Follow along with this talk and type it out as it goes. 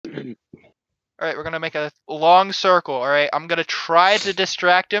Alright, we're gonna make a long circle, alright? I'm gonna try to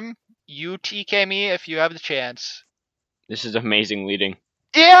distract him. You TK me if you have the chance. This is amazing leading.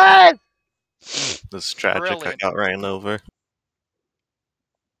 Yes! This is tragic. Brilliant. I got ran over.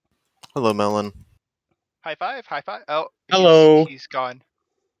 Hello, Melon. High five, high five. Oh, Hello. He's gone.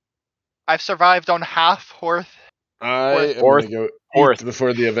 I've survived on half Horth. I am Fourth. gonna go Fourth. eat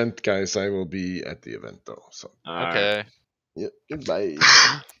before the event, guys. I will be at the event though. So Okay. yep, goodbye.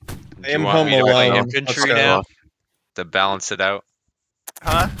 I am want home me to play alone. infantry Let's go. now to balance it out?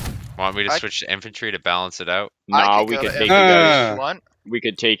 Huh? Want me to switch to infantry to balance it out? Nah, we could take you guys. if you want. We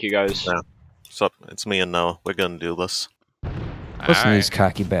could take you guys. Yeah. Sup, it's me and Noah. We're gonna do this. Listen to Alright. these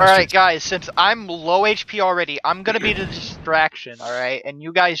cocky bastards. Alright, guys, since I'm low HP already, I'm gonna be the distraction, alright? And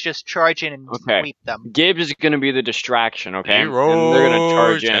you guys just charge in and Okay. sweep them. Gibbs is gonna be the distraction, okay? Hero And they're gonna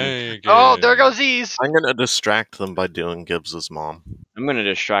charge in. Oh, there goes these! I'm gonna distract them by doing Gibbs's mom. I'm gonna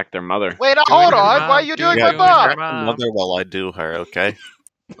distract their mother. Wait, Doing hold your on! mom, Why are you doing doing my your mom? mom. Distract the mother while I do her, okay?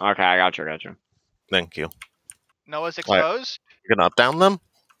 Okay, I got you. Thank you. Noah's exposed? You're gonna up down them?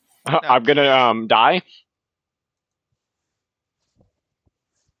 I'm gonna die.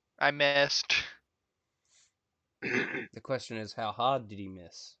 I missed. The question is, how hard did he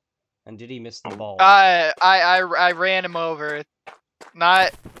miss? And did he miss the ball? I ran him over.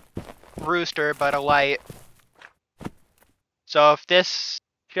 Not Rooster, but a light. So if this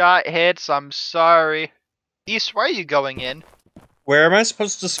shot hits, I'm sorry. East, why are you going in? Where am I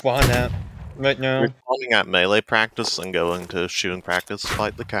supposed to spawn at right now? We're spawning at melee practice and going to shooting practice to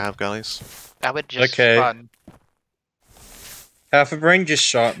fight the cav guys. That would just Okay. fun. Half a brain just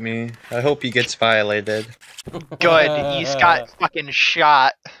shot me. I hope he gets violated. Good, he's got fucking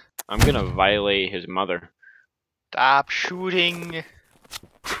shot. I'm gonna violate his mother. Stop shooting.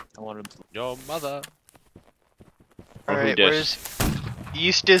 I want to your mother. Oh, who Alright, dis? where's...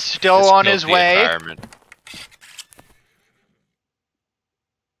 East is still This on killed his the way. environment.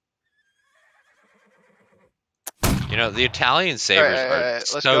 You know, the Italian sabers are Let's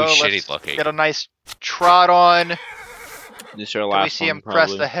so go, shitty let's looking. Get a nice trot on. This is our Can last we see one, him press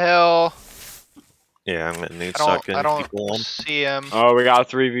probably. the hill? Yeah, I'm gonna need to I start don't getting people on. see him. Oh, we got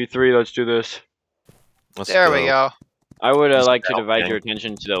a 3v3. Let's do this. Let's There we go. I would Let's like to go, divide gang. your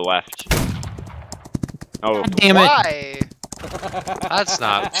attention to the left. Oh, Damn it. Why? That's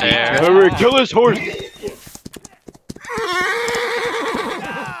not fair. Hurry, kill this horse!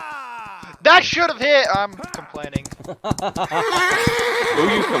 That should have hit! I'm complaining. Who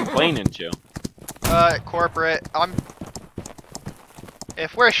are you complaining to? Corporate.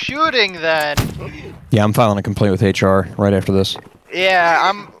 If we're shooting, then... Yeah, I'm filing a complaint with HR right after this. Yeah,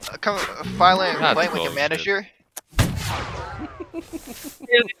 I'm filing a That's complaint with your bullshit. manager.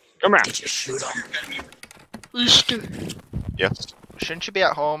 Come here. Rooster, Yes. Shouldn't you be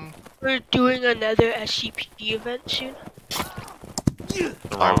at home? we're doing another SCP event soon.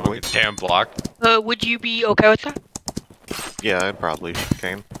 Oh, damn block. Would you be okay with that? Yeah, I probably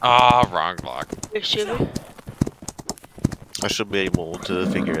can. Ah, wrong block. Assuming. I should be able to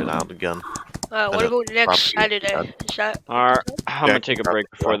figure it out again. What about next probably Saturday? Is that? Alright, I'm gonna Yeah, take a break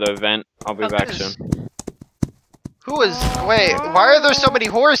before the event. I'll be back soon. Who is... Wait, why are there so many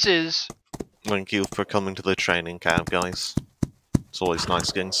horses? Thank you for coming to the training cav, guys. It's always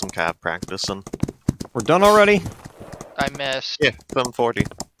nice getting some cav practice in. We're done already? I missed. Yeah, 740.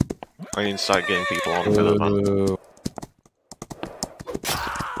 I need to start getting people on for the event. Ooh.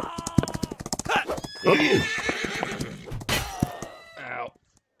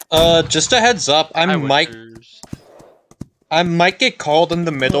 Just a heads up, I might get called in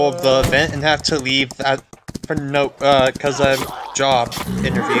the middle of the event and have to leave that for cause of job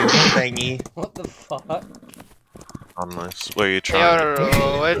interview thingy. What the fuck? Oh, nice. Where are you trying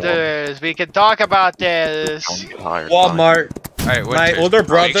What is? We can talk about this. to get hired? Walmart. Alright, My older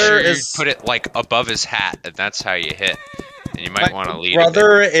brother make sure is- you put it like above his hat, and that's how you hit. And you might My want to lead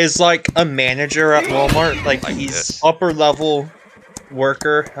brother is like a manager at Walmart. Like Like he's this. upper level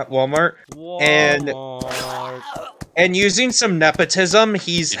worker at Walmart. And using some nepotism,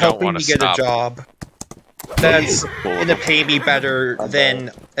 he's You don't helping wanna me get a stop. job. That's gonna pay me better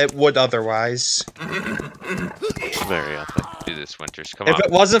than it would otherwise. Very epic. Do this, Winters. Come If on.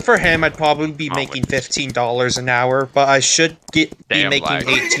 it wasn't for him, I'd probably be Come on, making Winters. $15 an hour, but I should be Damn making lag.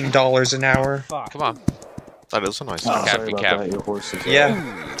 $18 an hour. Fuck. Come on. That is a nice Cap, job. be cap.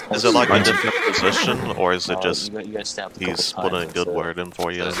 Yeah. Is it like a different position, or is it just he's putting a good word in for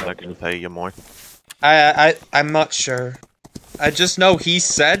you and they're gonna pay you more? I'm not sure. I just know he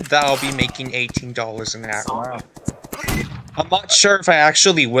said that I'll be making $18 an hour. I'm not sure if I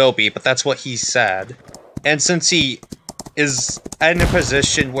actually will be, but that's what he said. And since he is in a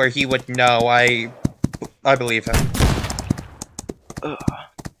position where he would know. I believe him.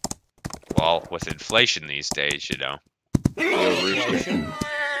 Well, with inflation these days, you know.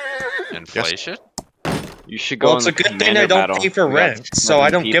 Inflation? You should go Well, in it's the a good thing commander I don't battle. pay for We got rent, so I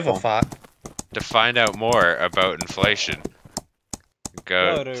 7 don't give a people. fuck. To find out more about inflation,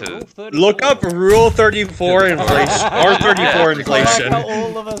 go Rule to 34. Look up Rule 34 inflation. or 34 I like inflation. how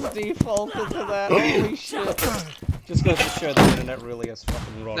all of us defaulted to that. Holy shit. Just goes to show the internet really is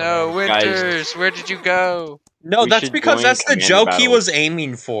fucking wrong. No, Winters, where did you go? No, We that's should because join that's the commander joke he battles. was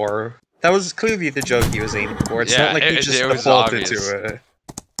aiming for. That was clearly the joke he was aiming for. It's Yeah, not like he it just was defaulted obvious. to it.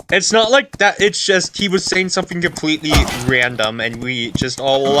 It's not like that, it's just he was saying something completely random and we just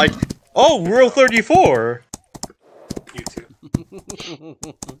all were like, oh, Rule 34!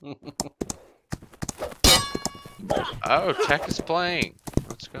 Oh, Tech is playing.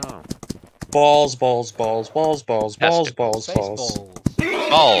 Let's go. Balls, balls, balls, balls, balls, balls, balls, Space balls. balls.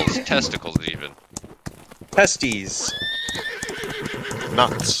 Balls, testicles, even. Pesties.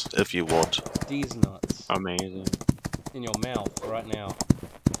 Nuts, if you would. These nuts. Amazing. In your mouth right now.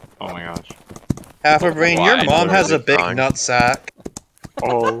 Oh my gosh. Half a brain, your Why? mom has a big Fine. nut sack.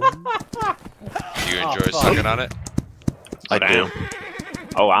 Oh. Do you Oh, enjoy fuck. sucking on it? I do.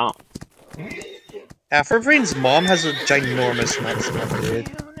 Oh wow. Half her brain's mom has a ginormous nut sack, dude.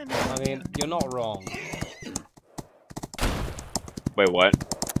 I mean, you're not wrong. Wait, what?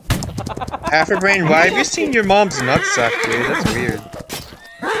 Half her brain, why have you seen your mom's nut sack, dude? That's weird.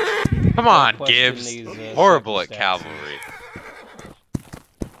 Come on, Question Gibbs. these, Horrible at circumstances. cavalry.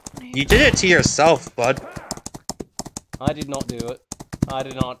 You did it to yourself, bud. I did not do it. I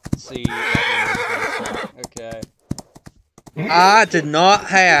did not see that woman's nut sack. Okay. I did not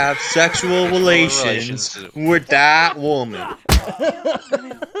have sexual relations with that woman.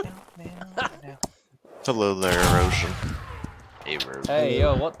 Hello there, Erosion. Hey,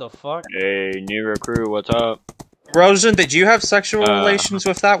 yo, what the fuck? Hey, new recruit, what's up? Rosen, did you have sexual relations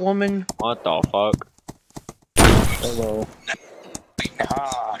with that woman? What the fuck? Hello.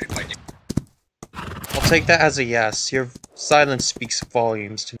 I'll take that as a yes. Your silence speaks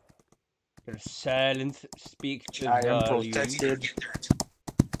volumes to me. Your silence speaks to I am volume. protected.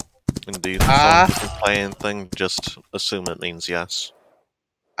 Indeed, as long as you can play anything, just assume it means yes.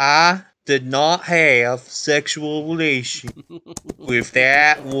 I did not have sexual relations with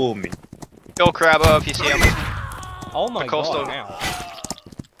that woman. Kill Crabbo if you see him. Oh my Coastal. god, ow.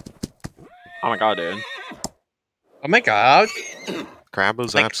 Oh my god, dude. Oh my god.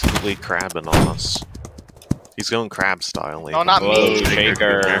 Crabbo's absolutely crabbing on us. He's going crab style. No, not me.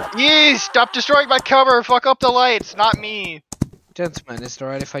 Shaker. Yee, stop destroying my cover. Fuck up the lights. Not me. Gentlemen, is it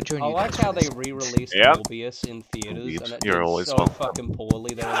alright if I join I you? like guys how for they this? re-released Yep. Morbius in theaters, Indeed. and it You're did always so welcome. fucking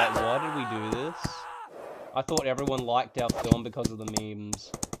poorly. They were like, why did we do this? I thought everyone liked our film because of the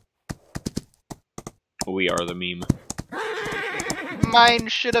memes. We are the meme. Mine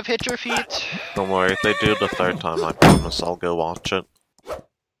should have hit your feet. Don't worry, if they do it the third time, I promise I'll go watch it.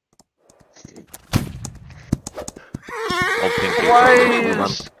 I'll pinky Why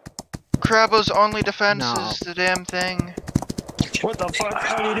promise them. is Crabbo's only defense No. is the damn thing? What the fuck?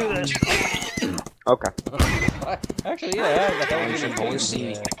 How do you do that? Okay. Actually, yeah, the hell You did should you always do see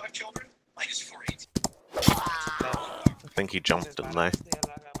me. there? I think he jumped in there.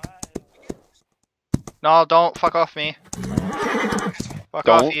 No, don't fuck off me. Fuck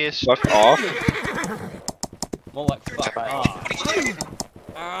Don't off, yes. fuck off. More like fuck off.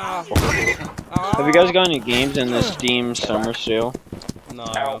 Have you guys got any games in the Steam Summer Sale? No.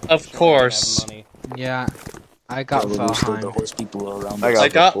 Of course. Money. Yeah, I got The Valheim. horse people around I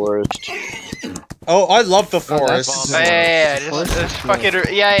us. got the Forest. Oh, I love the that's forest. awesome. Yeah, just fucking,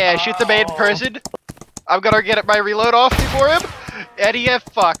 yeah, shoot the main person. I'm gonna get my reload off before him, and he get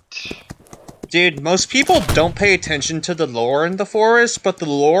fucked. Dude, most people don't pay attention to the lore in the forest, but the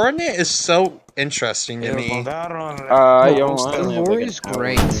lore in it is so interesting to me. I The don't want to lore is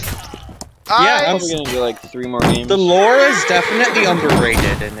great. Yeah, I'm probably gonna do like 3 more games. The lore is definitely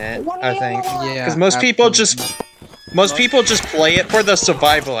underrated in it, I think. Yeah. Because most people just play it for the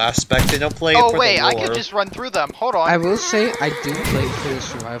survival aspect, they don't play it Oh for wait, the I lore. could just run through them. Hold on. I will say I do play it for the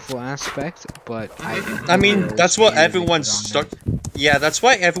survival aspect, but I mean, that's what really everyone good on started. Yeah, that's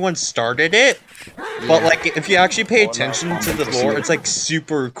why everyone started it. But like, if you actually pay attention to the lore, it's like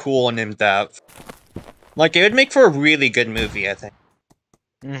super cool and in depth. Like, it would make for a really good movie, I think.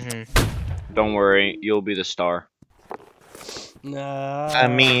 Don't worry, you'll be the star. Nah. I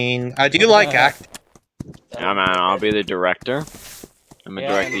mean, I do like acting. Yeah, man, I'll be the director. I'm gonna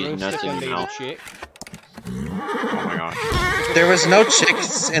direct and these Rooster nuts can in be your the mouth. chick. Oh my gosh. There was no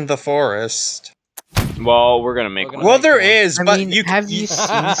chicks in the forest. Well, we're gonna make one. Well, there is, I but mean, you. have you seen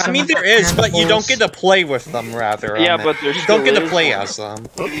I mean, some there is, but you don't cannibals? get to play with them. Rather, Yeah, on it. but there you don't get still to play is. as them.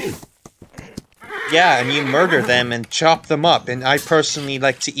 Yeah, and you murder them and chop them up, and I personally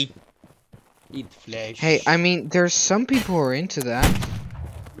like to eat. Eat flesh. Hey, I mean, there's some people who are into that.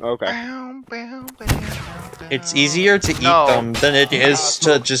 Okay. It's easier to eat No. them than it is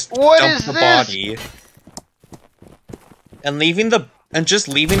to just What dump is the this? body. And just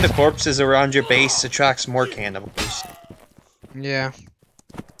leaving the corpses around your base attracts more cannibals. Yeah.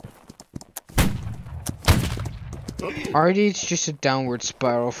 Already, it's just a downward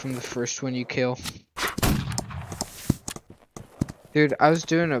spiral from the first one you kill. Dude, I was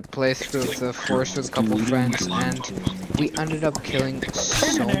doing a playthrough of the forest with a couple friends, and we ended up killing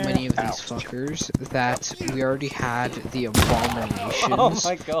so many of these fuckers that we already had the abominations, Oh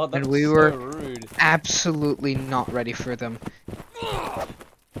my god, that's and we so were rude. absolutely not ready for them.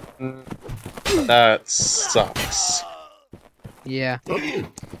 That sucks. Yeah.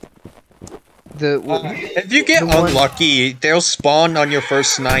 If you get unlucky, they'll spawn on your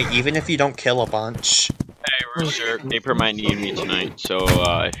first night, even if you don't kill a bunch. Hey, Rooster, Paper might need me tonight, so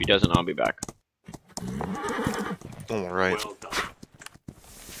if he doesn't, I'll be back. Alright.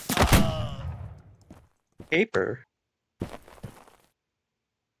 Caper.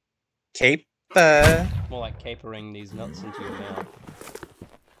 Caper. More like capering these nuts into your mouth.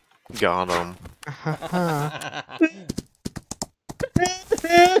 Got him.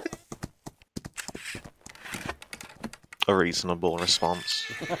 A reasonable response.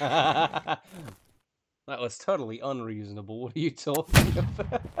 That was totally unreasonable. What are you talking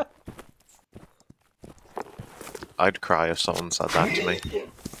about? I'd cry if someone said that to me.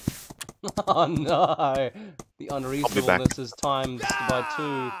 Oh no! The unreasonableness is times by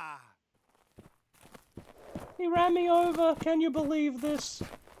 2. He ran me over. Can you believe this?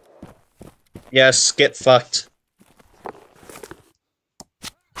 Yes, get fucked.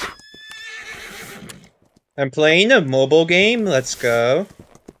 I'm playing a mobile game, let's go.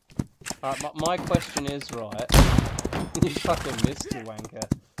 Alright, my question is, right... you fucking missed, you wanker.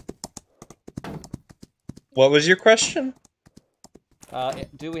 What was your question?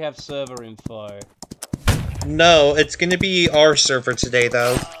 Do we have server info? No, it's gonna be our server today,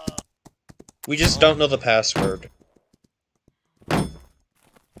 though. We just don't know the password.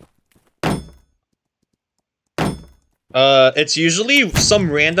 It's usually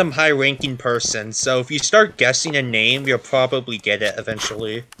some random high-ranking person, so if you start guessing a name, you'll probably get it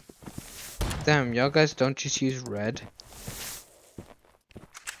eventually. Damn, y'all guys don't just use red?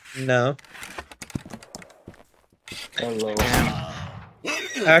 No. Hello.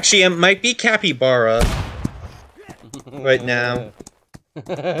 Actually, it might be Capybara. Right now.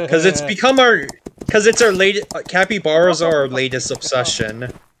 Because it's become our... Because it's our latest... Capybaras are our latest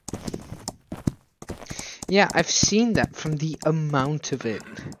obsession. Yeah, I've seen that from the amount of it.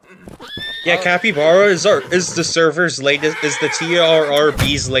 Yeah, Capybara is the server's latest... is the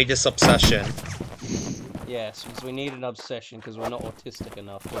T.R.R.B's latest obsession. Yes, because we need an obsession, because we're not autistic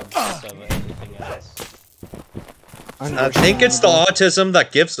enough to obsess over everything else. I think it's the autism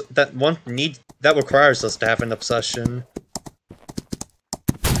that gives... that requires us to have an obsession.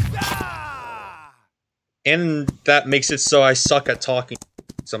 And that makes it so I suck at talking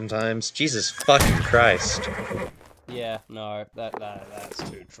sometimes. Jesus fucking Christ. Yeah, no, that's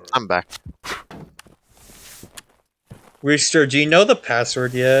too true. I'm back. Rooster, do you know the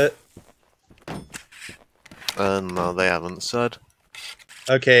password yet? No, they haven't said.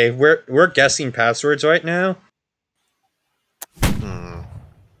 Okay, we're guessing passwords right now.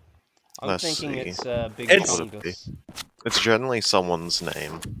 I'm Let's thinking see. it's Big It's- Fungus. It's generally someone's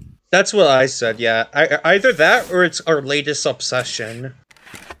name. That's what I said, yeah. Either that or it's our latest obsession.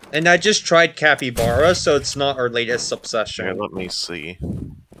 And I just tried Capybara, so it's not our latest obsession. Here, let me see.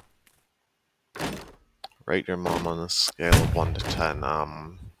 Rate your mom on a scale of 1 to 10.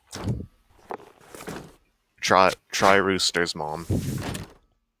 Try Rooster's mom.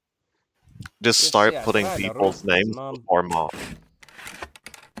 Just start yeah, putting try the people's Rooster's names mom. before mom.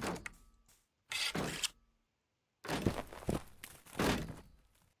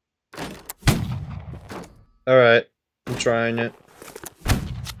 Alright, I'm trying it.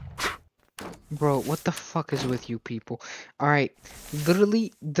 Bro, what the fuck is with you people? Alright,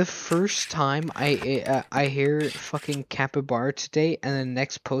 literally, the first time I hear fucking capybara today, and the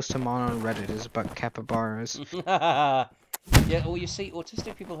next post I'm on Reddit is about capybaras. Yeah, well, you see,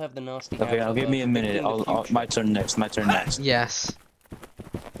 autistic people have the nasty Okay, habit I'll of give me a minute. predicting the I'll my turn next. My turn next. Yes.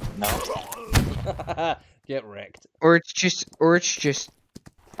 No. future. Get wrecked. Or it's just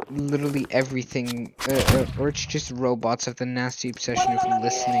literally everything, or it's just robots have the nasty obsession of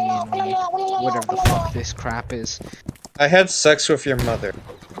listening in on whatever the fuck this crap is. I had sex with your mother.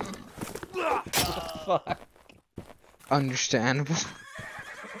 Fuck. Understandable.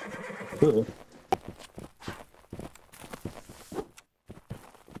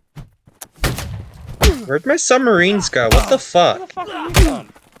 Where'd my submarines go? What the fuck? I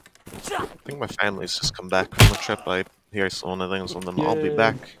think my family's just come back from a trip. I hear one of things on them. I'll be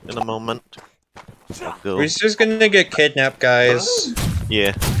back in a moment. Go. We're just gonna get kidnapped, guys.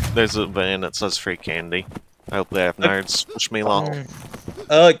 Yeah, there's a van that says free candy. I hope they have nerds. Wish me luck.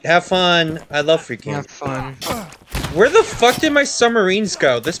 Have fun. I love free candy. Have fun. Where the fuck did my submarines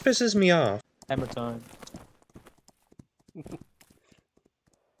go? This pisses me off. Hammer time.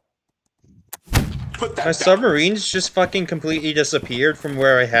 My submarines just fucking completely disappeared from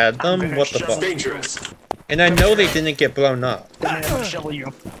where I had them. What the fuck? Dangerous. And I know they didn't get blown up. I'm gonna shovel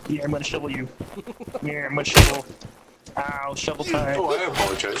you. Yeah, I'm gonna shovel you. Yeah, I'm gonna shovel. Ow, shovel time. Oh, I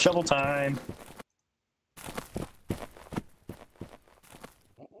apologize. Shovel time.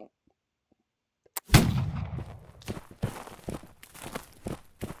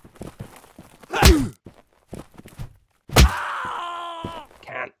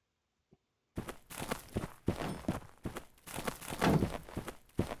 Can't.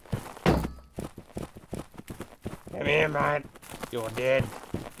 Come here, man. You're dead.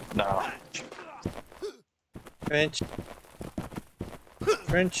 No. French.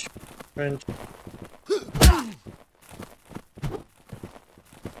 French. French.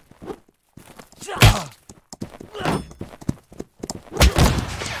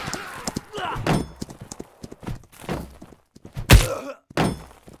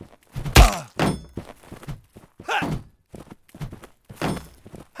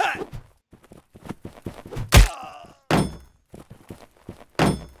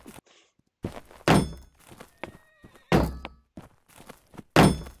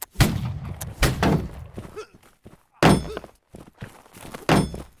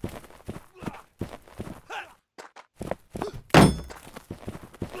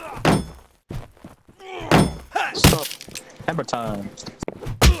 Stop. Hammer time.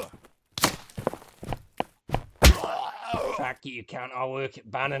 Fuck you, cunt. I work at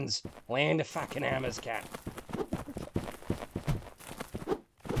Bunnings. Land of fucking hammers, cat.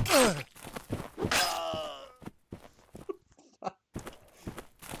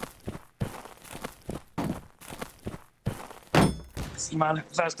 See my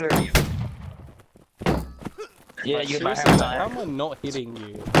faster. Yeah, Like, you get my seriously, hammer how time. am I not hitting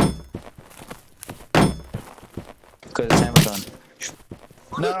you? Because it's hammer time.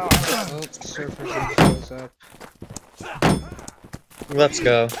 No! Oh, surfer goes up. Let's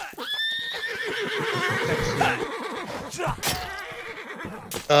go.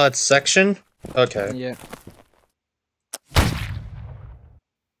 It's section? Okay. Yeah.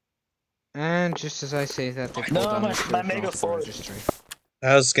 And just as I say that, they pull No, down my the shirt mega off the force. registry.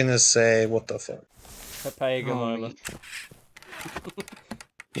 I was gonna say, what the fuck? A pagan Oh, me. moment.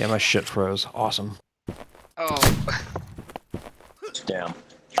 Yeah, my shit froze. Awesome. Oh. Damn.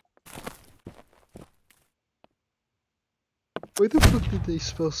 Why the fuck did they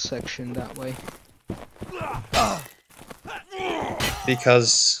spell section that way?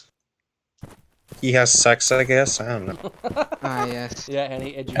 Because he has sex, I guess? I don't know. Ah, yes. Yeah, and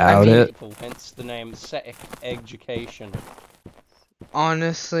he Doubt educates it. people, hence the name Sex Education.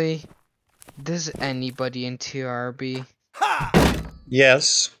 Honestly, does anybody in T.R.R.B?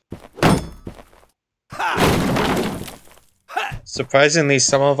 Yes. Surprisingly,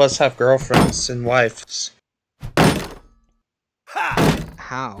 some of us have girlfriends and wives.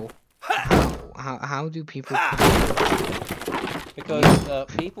 How? How do people... Because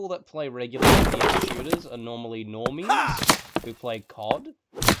people that play regular FPS shooters are normally normies who play COD,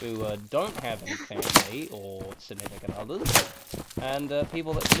 who don't have any family or significant others, and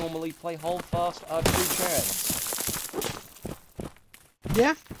people that normally play Holdfast are true chads.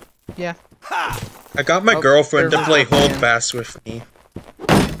 Yeah. Yeah. I got my girlfriend to play Holdfast with me.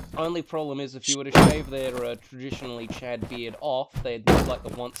 Only problem is if you were to shave their traditionally Chad beard off, they'd look like the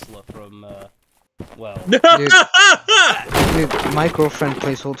Onceler from, well... Dude, my girlfriend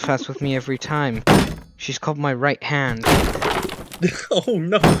plays Holdfast with me every time. She's called my right hand. Oh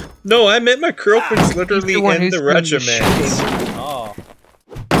no. No, I meant my girlfriend's literally the one in who's the gonna be regiment. Oh.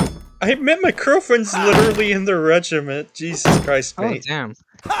 I meant my girlfriend's literally in the regiment. Jesus Christ, Oh, mate. damn.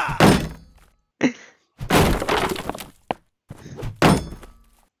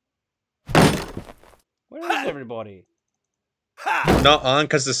 Where is everybody? Not on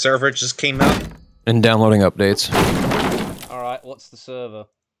because the server just came out. And downloading updates. Alright, what's the server?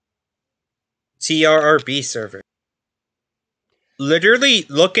 T.R.R.B server. Literally,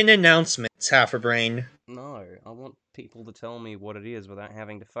 look in announcements, half a brain. No, I want people to tell me what it is without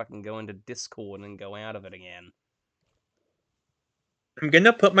having to fucking go into Discord and go out of it again. I'm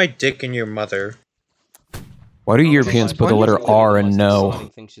gonna put my dick in your mother. Why do Oh, Europeans Christ, put the that's letter literally R the in most no? exciting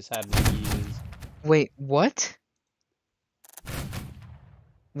thing she's had in years. Wait, what?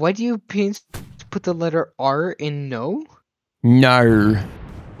 Why do Europeans put the letter R in no? No.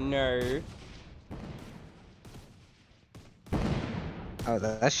 No. Oh,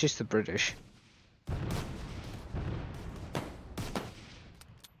 that's just the British.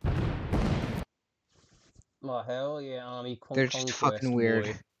 Oh, hell yeah, army They're just conquest, fucking weird.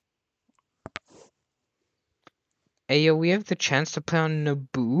 boy. Hey, yo, we have the chance to play on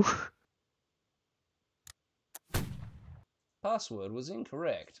Naboo. Password was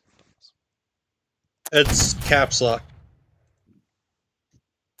incorrect. It's caps lock.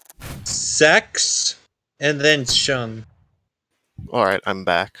 Sex, and then shun. Alright, I'm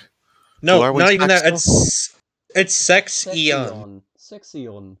back. No, are we not even that. sex It's sex eon.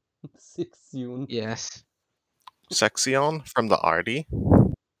 Sexion. Sexion. Yes. Sexion from the Arty?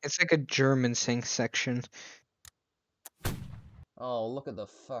 It's like a German sing section. Oh, look at the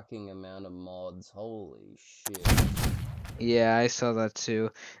fucking amount of mods. Holy shit. Yeah, I saw that too.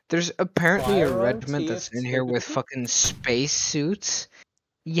 There's apparently a Pyro regiment that's in here with TF2? fucking space suits.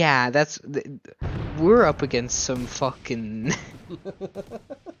 Yeah, we're up against some fucking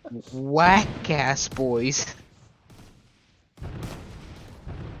whack-ass boys.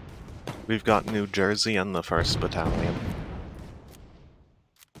 We've got New Jersey and the 1st Battalion.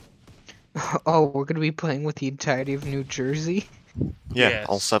 Oh, we're gonna be playing with the entirety of New Jersey? Yeah, Yes.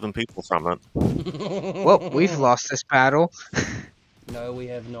 all 7 people from it. Well, we've lost this battle. No, we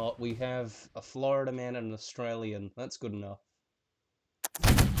have not. We have a Florida man and an Australian. That's good enough.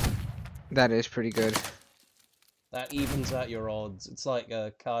 That is pretty good. That evens out your odds. It's like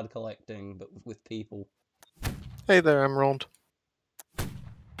card collecting, but with people. Hey there, Emerald.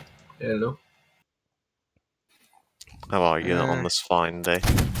 Hello. How are you on this fine day?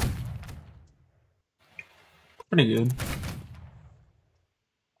 Pretty good.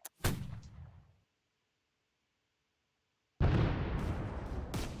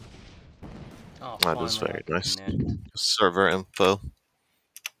 Oh, That is finally very I nice. connect. Server info.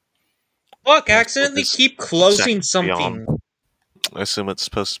 Fuck, accidentally keep closing Sexion. something. I assume it's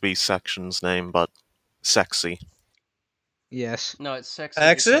supposed to be section's name, but sexy. Yes. No, it's sex I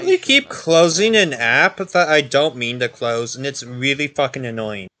accidentally education, keep that's what it closing stands an for. app that I don't mean to close, and it's really fucking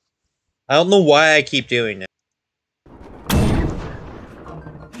annoying. I don't know why I keep doing it.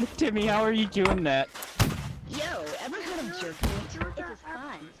 Timmy, how are you doing that? Yo, ever heard of jerking? It's as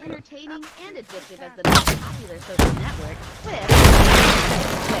fun, entertaining, and addictive as the most popular social network, Twitter.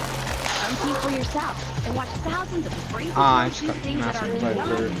 Unsee for yourself and watch thousands of crazy I juicy just got things that are massive by beyond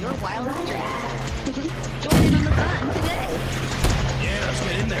bird. your wildest dreams. Join in on the fun today. Yeah, let's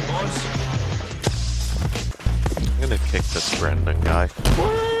get in there, boys. I'm gonna kick this Brandon guy.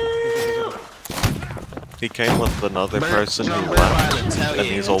 He came with another person who left, and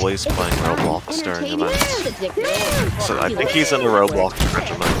he's always playing Roblox during events. So I think he's in a Roblox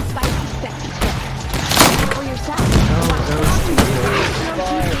regiment. For yourself.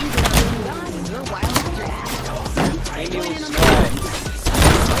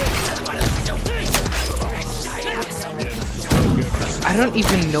 I don't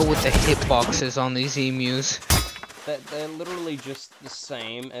even know what the hitbox is on these emus. They're literally just the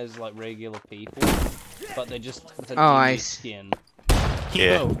same as like regular people, but they're just with an Oh, I emu see. skin.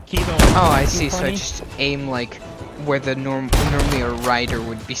 Yeah. Oh, I see. So I just aim like where the normally a rider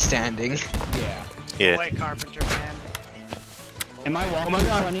would be standing. Yeah. Yeah. Play Carpenter, man. Am I walking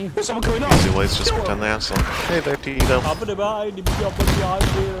funny? There's someone coming up. Easy ways just pretend they have some. Hey there, Tito. Yo, ever heard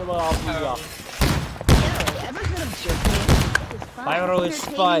of jerking? It's fun, Pyro is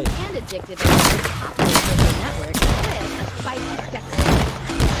spy. entertaining, and addictive as the most popular social network, Twitter. A spicy sex.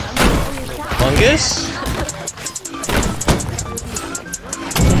 Unsee for yourself. Fungus?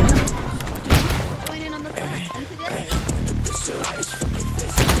 Join in on the fun today.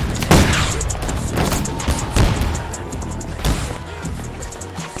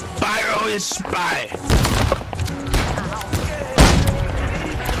 Pyro is spy.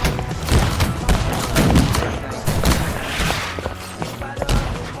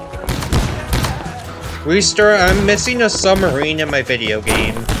 Restart, I'm missing a submarine in my video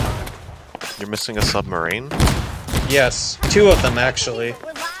game. You're missing a submarine? Yes, 2 of them actually.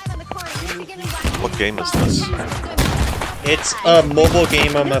 What game is this? It's a mobile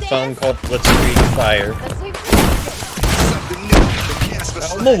game on my phone called Blitzkrieg Fire.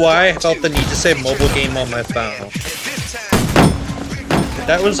 don't know why I felt the need to say mobile game on my phone.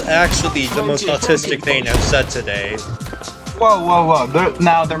 That was actually the most autistic thing I've said today. Whoa.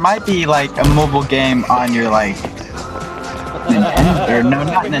 There might be like a mobile game on your like Nintendo, or no,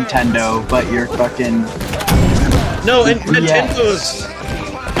 not Nintendo, but your fucking. No, and Nintendo's.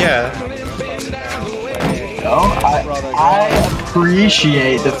 Yeah. No, I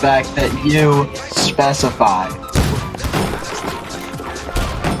appreciate the fact that you specify.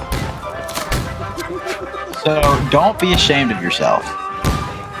 So don't be ashamed of yourself.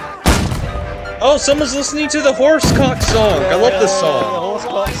 Oh, someone's listening to the Horsecock song. I love this song.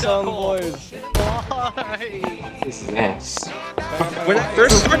 Horsecock song, boys. Why? Yes. When I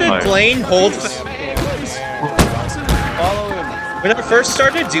first started playing When I first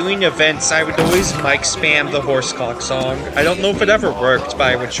started doing events, I would always mic spam the Horsecock song. I don't know if it ever worked, but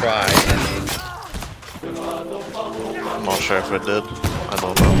I would try. I'm not sure if it did. I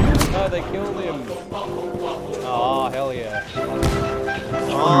don't know. No, they killed him. Oh, hell yeah.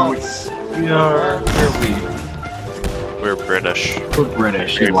 We're British. We're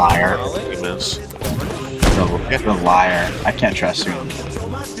British, you liar. Goodness. The liar. I can't trust you.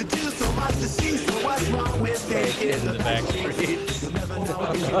 In the back streets.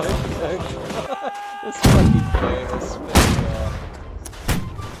 This fucking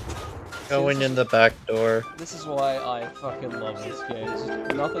Going in the back door. This is why I fucking love this game. It's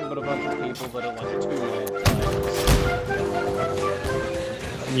just nothing but a bunch of people that are like 2-man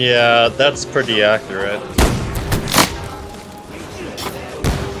types. Yeah, that's pretty accurate.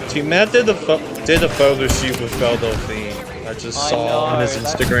 T.R.R.B did a photo shoot with Delphine. I just saw on his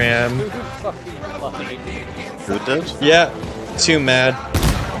Instagram. Who did? Yeah, T.R.R.B.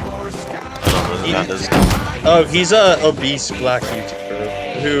 That is. Oh, he's a obese black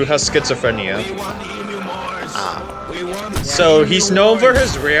YouTuber who has schizophrenia. So he's known for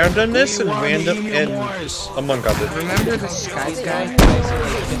his randomness and among other things. Remember the Skype guy?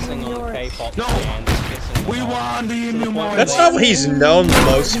 That's not what he's known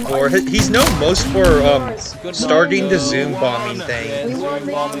most for. He's known most for starting the Zoom bombing thing.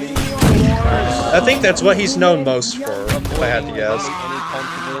 I think that's what he's known most for, if I had to guess. Any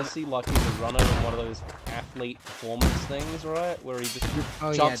controversy, like he was running in one of those athlete performance things, right? Where he just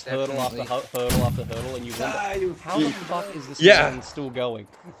jumps hurdle after hurdle after hurdle, and you wonder, how the fuck is this man still going?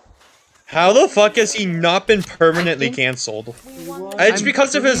 How the fuck has he not been permanently cancelled? It's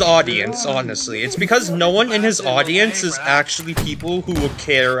because of his audience, honestly. It's because no one in his audience is actually people who will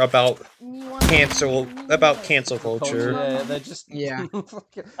care about cancel culture. Yeah, they're just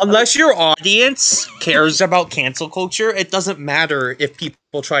Unless your audience cares about cancel culture, it doesn't matter if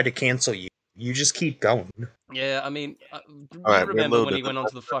people try to cancel you. You just keep going. Yeah, I mean, Alright, remember when he went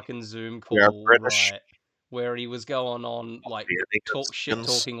onto the fucking Zoom call, right? Where he was going on, like,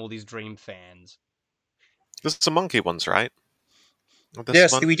 shit-talking all these Dream fans. This is the monkey ones, right?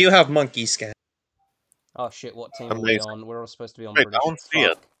 Yes, we do have monkey skin. Oh shit, what team are we on? We're all supposed to be on Wait, British. I don't see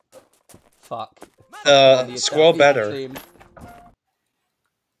it. Fuck. Scroll better. Team.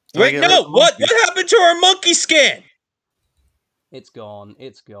 Wait, no! What happened to our monkey skin? It's gone,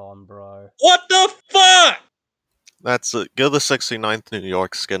 bro. What the fuck?! That's it. Go the 69th New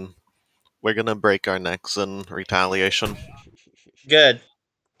York skin. We're gonna break our necks in retaliation. Good.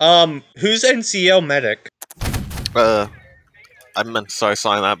 Who's NCL medic? I meant to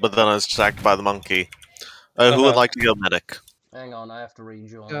sign that, but then I was distracted by the monkey. Who would like to go medic? Hang on, I have to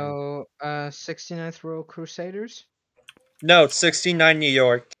rejoin. So, 69th Royal Crusaders? No, it's 69 New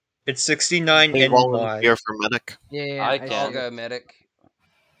York. It's 69 NY. Here for medic. Yeah, I'll go medic.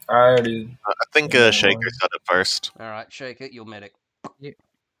 I think Shaker said it first. Alright, Shaker, you're medic. Yeah.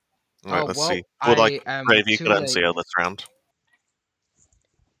 Alright, let's see. Who would like Brave you could NCO this round?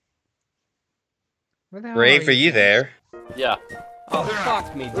 Brave, are you there? Yeah. Oh,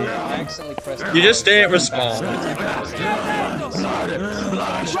 fuck me, dude. I accidentally pressed You just didn't respond.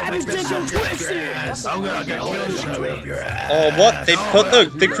 Oh, what? They put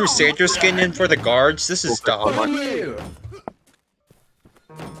the Crusader skin in for the guards? This is dumb.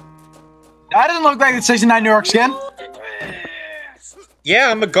 That doesn't look like the 69 New York skin.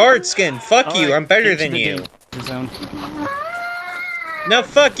 Yeah, I'm a guard skin. Fuck you, I'm better than you. No,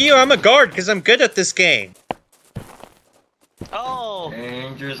 fuck you, I'm a guard because I'm good at this game. Oh!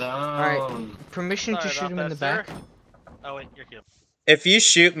 Danger zone. Alright, permission to shoot him in the back. Oh wait, you're here. If you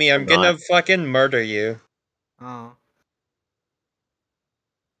shoot me, I'm gonna fucking murder you. Oh.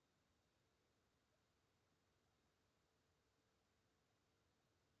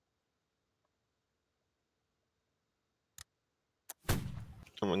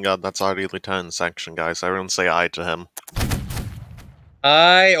 Oh my god, that's already Lieutenant section, guys. Everyone say aye to him.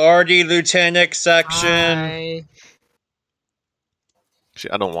 Hi, RD Lieutenant Section. Hi.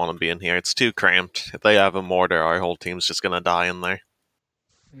 Actually, I don't want to be in here. It's too cramped. If they have a mortar, our whole team's just gonna die in there.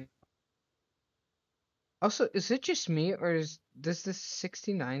 Also, is it just me, or does the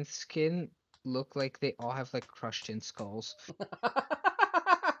 69th skin look like they all have like crushed in skulls?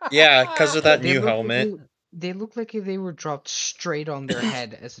 Yeah, because of that They new look helmet. like they look like they were dropped straight on their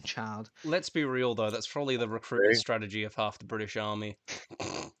head as a child. Let's be real though, that's probably the recruitment strategy of half the British Army.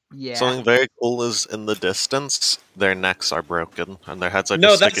 Yeah. Something very cool is in the distance, their necks are broken and their heads are No,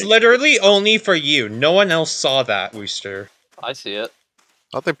 just that's sticking. literally only for you. No one else saw that, Wooster. I see it.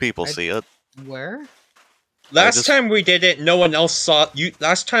 Other people see it. Where? Last time we did it, no one else saw you.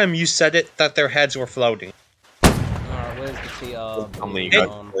 Last time you said it that their heads were floating. Alright, where's the T.R.R.B?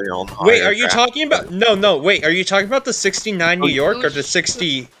 Wait, are you talking about? No. Wait, are you talking about the 69 New York or the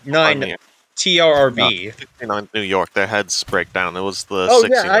 69 T.R.R.B? 69 New York. Their heads break down. It was the. Oh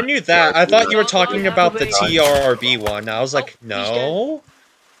 69. yeah, I knew that. I thought you were talking about the T.R.R.B one. I was like, no.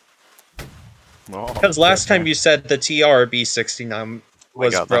 Because last time you said the T.R.R.B 69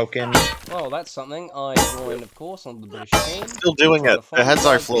 was broken. Well, that's something. I joined, of course, on the British team. Still doing it. Their heads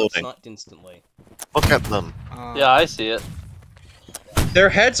are floating. Sniped instantly. Look at them. Yeah, I see it. Their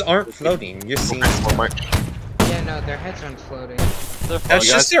heads aren't floating. You're seeing. Yeah, no, their heads aren't floating. That's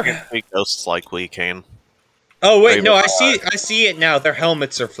just their. Ghosts like we can. Oh wait, no, I see it now. Their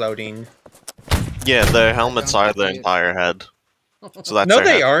helmets are floating. Yeah, their helmets are the entire head. So that's no, their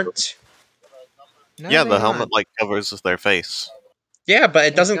they head. aren't. Yeah, the helmet like covers their face. Yeah, but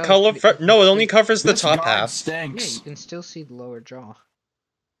it doesn't cover. No, it only covers the top half. Yeah, you can still see the lower jaw.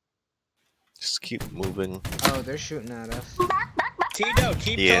 Just keep moving. Oh, they're shooting at us. Tito,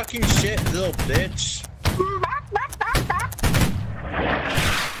 keep talking shit, little bitch.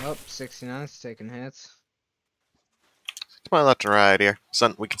 Oh, 69's taking hits. To my left and right here.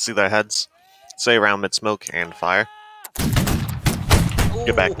 So we can see their heads. Stay around mid smoke and fire.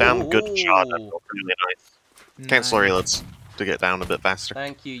 Get back down. Good shot. That felt really nice. Cancel reloads to get down a bit faster.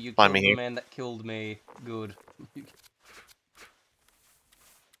 Thank you, you Find killed me the here. man that killed me. Good.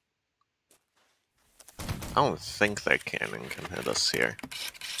 I don't think their cannon can hit us here.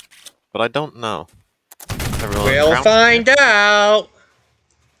 But I don't know. Everyone We'll crouch. find out.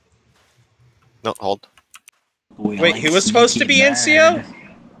 No, hold. Wait, who was supposed to be NCO?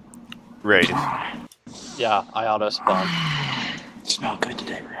 Raid. Yeah, I auto-spawned. It's not good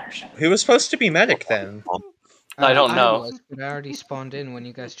today, Rash. Who was supposed to be medic then? I don't know. was, but I already spawned in when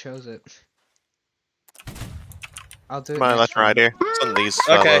you guys chose it. I'll do it. My next left and right round. here. Send these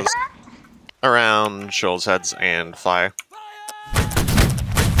Okay. fellows around Shoals heads and fire.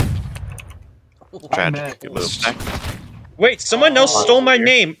 Tragic. You move back. Wait, someone else stole my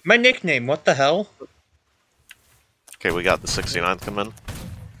name, my nickname. What the hell? Okay, we got the 69th coming.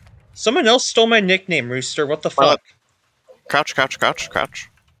 Someone else stole my nickname, Rooster. What the fuck? Crouch, crouch, crouch, crouch.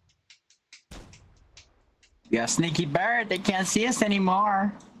 We got sneaky bird. They can't see us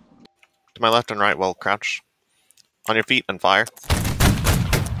anymore. To my left and right, well, crouch. On your feet and fire.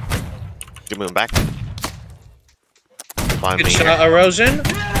 Keep moving back. Find Good me shot, here. Erosion.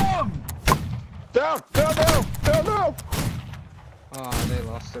 Down! Oh, they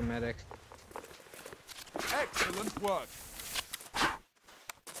lost their medic. Excellent work.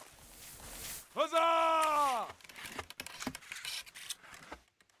 Huzzah!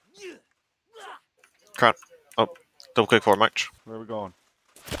 Crouch. Oh, double click forward march. Where are we going?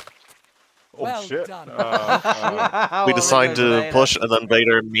 Oh Well shit. done. We decided to push, and then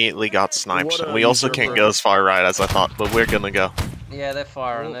Vader immediately got sniped. What a We also usurper. can't go as far right as I thought, but we're gonna go. Yeah, they're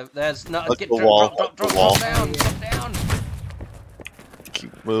firing. There's no. Look Get the wall, drop the wall. down, drop down.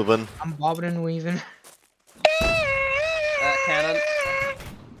 Keep moving. I'm bobbing and weaving. Cannon.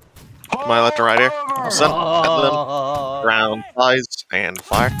 To my left and right here. Send them round eyes and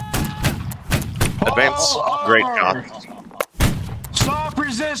fire. Advance. Great job. Stop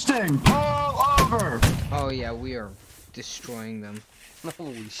resisting! Pull over! Oh yeah, we are destroying them.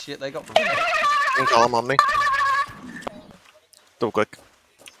 Holy shit, they got. Can call them on me. Double click.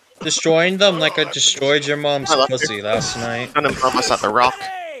 Destroying them like I destroyed your mom's I love pussy you. last night. Send them from us at the rock.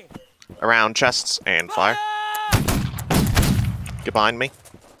 Around chests and fire. Get behind me.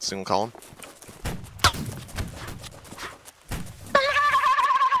 Single column.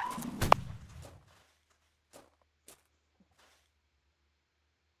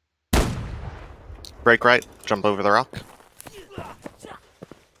 Break right, jump over the rock.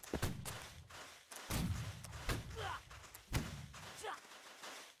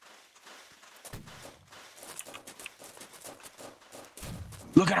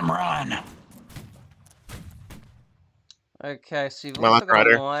 Look at him run! Okay, so you've My also left got a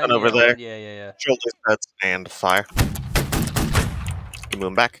rider, line. and over yeah, there. Yeah. Shoulders, heads, and fire. Keep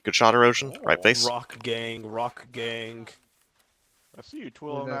moving back. Good shot erosion. Right face. Rock gang, rock gang. I see you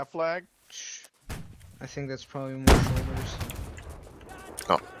twirling that flag. I think that's probably more shoulders.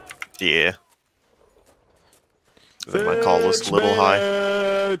 Oh, yeah. I think my call was a little high.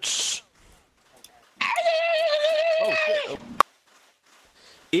 Oh, shit.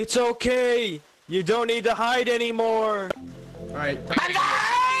 It's okay. You don't need to hide anymore. Alright. Playing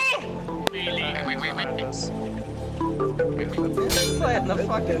the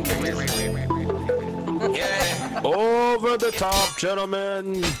fucking Over the top,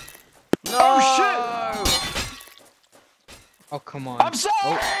 gentlemen. No! Oh shit! Oh, come on. I'm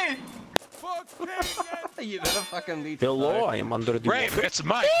sorry! You better fucking be. Hello, I am under the Rape, it's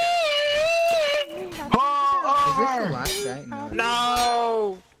Mike. Is this the last guy? No.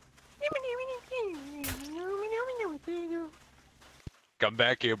 No! Come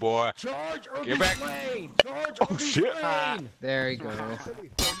back here, boy. George, Get back. Oh shit! There you go.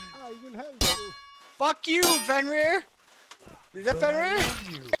 Fuck you, Fenrir! Is that Fenrir?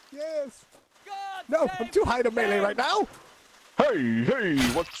 Yes. No, I'm too high to melee right now. Hey,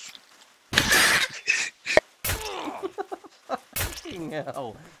 what's... Fucking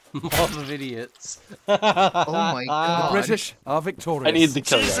hell. Mob of idiots. Oh my god. The British are victorious. I need the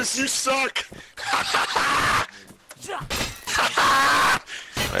kill. Jesus, you suck!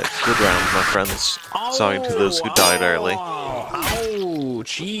 Right, good round, my friends. Sorry to those who died early. Oh,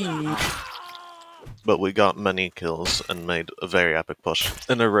 gee. But we got many kills and made a very epic push.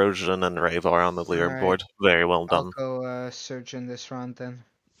 And Erosion and Rave are on the leaderboard. Very well I'll done. go Surgeon this round then.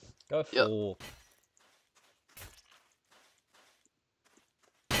 Go for.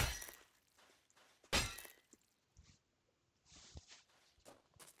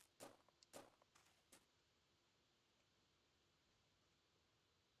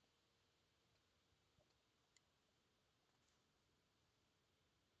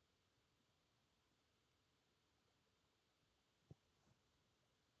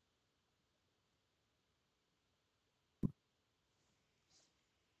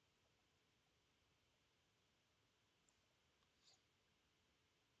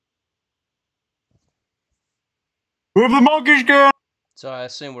 Where the monkeys go? So I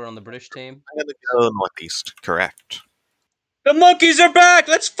assume we're on the British team. I'm gonna go northeast, correct. The monkeys are back!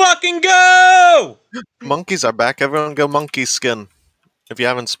 Let's fucking go! Monkeys are back, everyone go monkey skin. If you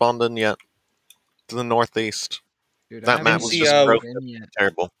haven't spawned in yet. To the northeast. Dude, That map was just broken. yet.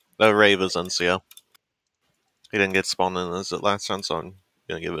 Terrible. The Rave is NCO. He didn't get spawned in as it last round, so I'm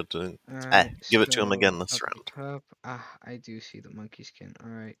gonna give it to him. Give it to him again this round. I do see the monkey skin.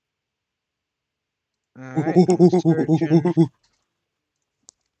 Alright. Alright, Surgeon.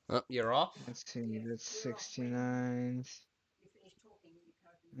 Oh, you're off. Let's see, that's 69.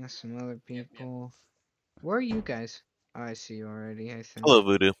 That's some other people. Where are you guys? Oh, I see you already, I think. Hello,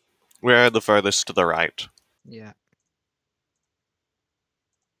 Voodoo. We are the furthest to the right. Yeah.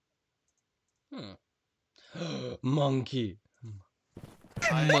 Monkey.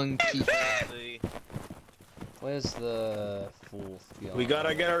 Monkey. Where's the fourth guy? We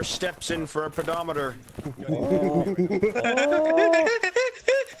gotta get our steps in for a pedometer.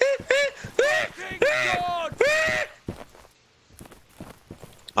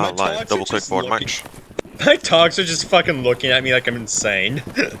 Oh, live. Double click forward march. My dogs are just fucking looking at me like I'm insane.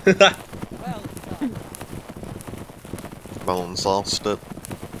 Bones lost it.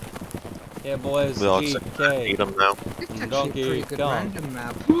 Yeah, boys. We all DK. eat them now. It's actually a Donkey pretty good Kong. random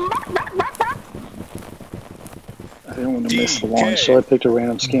map. I didn't want to miss the launch, so I picked a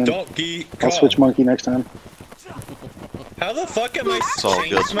random skin. Donkey I'll switch monkey next time. How the fuck am I all chain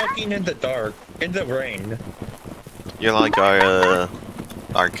good. smoking in the dark, in the rain? You're like our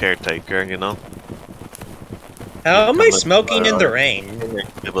caretaker, you know? How am I smoking in the rain?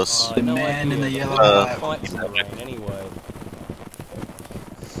 Give us... The man in the yellow hat. Fights in the rain anyway.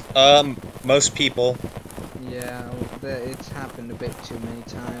 Most people. Yeah, it's happened a bit too many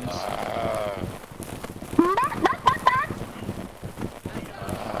times.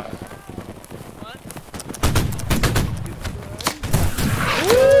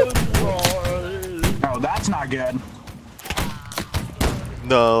 Oh, that's not good.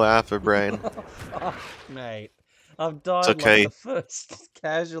 No, Afterbrain. Fuck, mate. I've died It's okay. like the first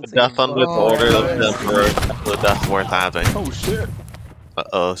casualty. Death under the order of the death worth having. Oh shit.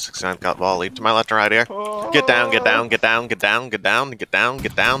 Uh-oh, 69 got volleyed. To my left and right here. Get down, get down, get down, get down, get down, get down,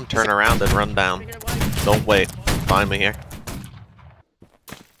 get down, turn around and run down. Don't wait. Find me here.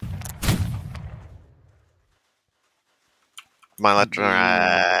 My left and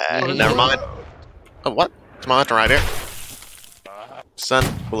right. Never mind. Oh, what? To my left and right here. Send.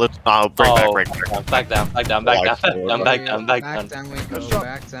 Well, oh, break back, break Back back. down, back down, back down, back down, back down, back down. Back down we go,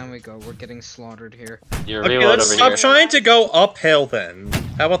 back down we go. We're getting slaughtered here. You're Okay, reload let's over stop here. trying to go uphill then.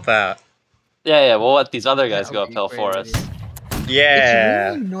 How about that? Yeah, we'll let these other guys go okay, uphill for us. Yeah.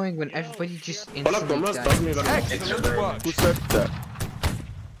 It's really annoying when everybody just instantly dies. Who said that?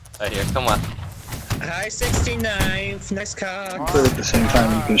 Right here, come on. Hi, 69. Nice cock. But at the same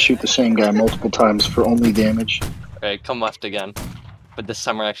time, you can shoot the same guy multiple times for only damage. Alright, come left again. But this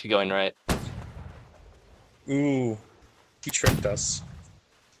time we're actually going right. Ooh. He tricked us.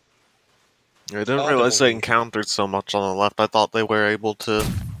 I didn't realize they encountered so much on the left. I thought they were able to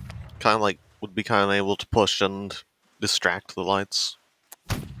kind of like would be kind of able to push and distract the lights.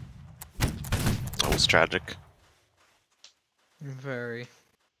 That was tragic. Very.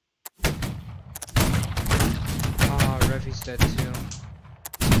 Ah, Revy's dead too.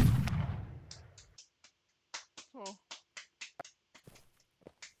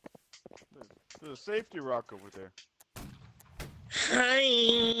 There's a safety rock over there.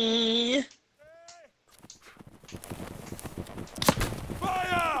 Hi.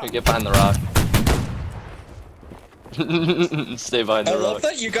 Here, get behind the rock. Stay behind the I rock. love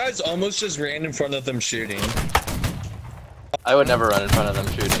that you guys almost just ran in front of them shooting. I would never run in front of them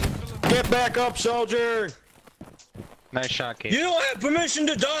shooting. Get back up, soldier! Nice shot, kid. You don't have permission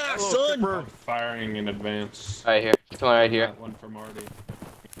to die, son! Firing in advance. Right here. Come on, right here. One for Marty.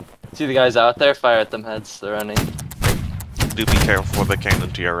 See the guys out there? Fire at them heads. They're running. Do be careful with the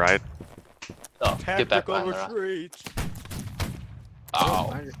cannon to your right. Oh, get back Tactical behind the rock. retreat.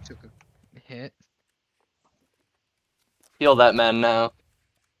 Oh. I just took a hit. Heal that man now.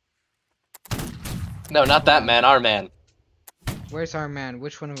 No, not that man. Our man. Where's our man?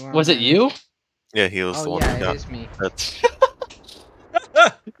 Which one of our Was it men? you? Yeah, he was the Oh one yeah, who got it is me. hit.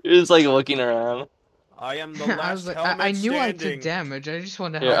 You're just like looking around. I am the I last was like, helmet I knew I standing. did damage. I just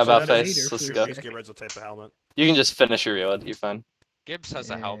wanted to Here, help about the face. leader Let's for go. a Just sec. get rid of the type of helmet. You can just finish your reload. You're fine. Gibbs has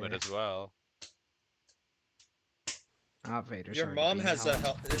a helmet as well. Ah, Vader's Your already mom being has a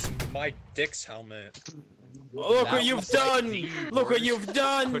helped. this is my dick's helmet. Oh, look what you've done! Look what you've Put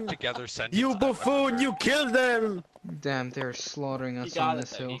done! together sentence. You buffoon! You killed them! Damn, they're slaughtering us got on it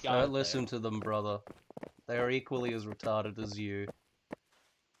this there, hill. you got Don't listen to them, brother. They are equally as retarded as you.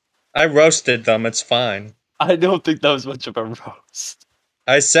 I roasted them, it's fine. I don't think that was much of a roast.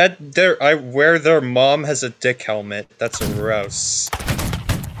 I said I wear their mom has a dick helmet. That's a roast.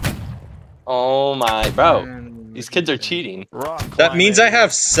 Oh my, bro. These kids are cheating. That means I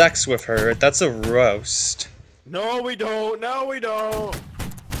have sex with her. That's a roast. No, we don't. No, we don't.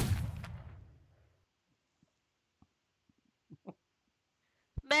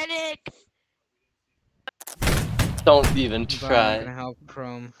 Medic! Don't even But I'm try. gonna help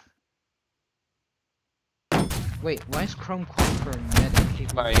Chrome. Wait, why is Chrome calling for a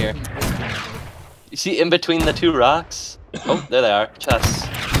medic? Right here. You see in between the two rocks? Oh, there they are. Chests.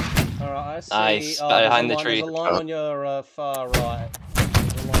 Alright, I see. Nice. There's Behind a the line- tree. There's a line on your far right.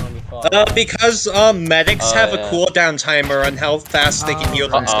 There's a line on your far right. Because medics Oh, have yeah. a cooldown timer on how fast they can heal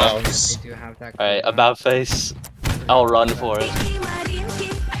right. themselves. They do have that. Alright, cooldown. about face. I'll run for it.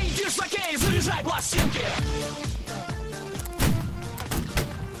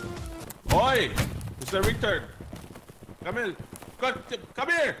 Oi! Mr. Victor! Come here! Come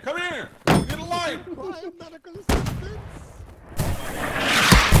here! Come here! Get alive!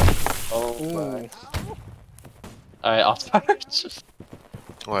 Oh my. Alright, I'll charge.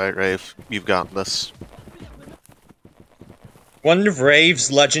 Alright, Rave, you've got this. One of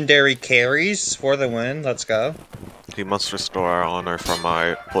Rave's legendary carries for the win. Let's go. He must restore our honor from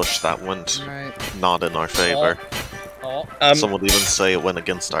our push that went Right. not in our favor. Oh, Some would even say it went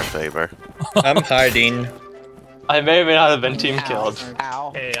against our favor. I'm hiding. I may or may not have been team killed.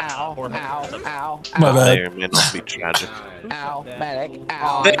 Ow, Hey, ow, ow, ow, My ow, bad. May or may not be tragic. ow, medic,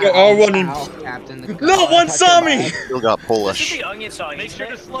 ow. They were all running. Captain the No one saw me! Still got Polish. Onion song. Make sure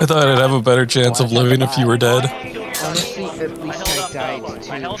to slow I thought I'd have a better chance of living if you were dead. Honestly, at least I died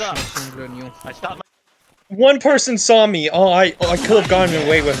to I held up. Chanson I stopped my. One person saw me. Oh, I could have gotten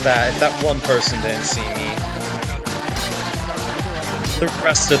away with that if that one person didn't see me. The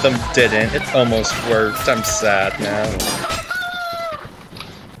rest of them didn't. It almost worked. I'm sad now.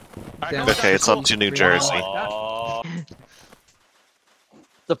 Okay, it's up to New Jersey. It's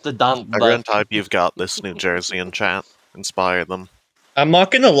up to Don. Everyone type you've got this, New Jersey, in chat. Inspire them. I'm not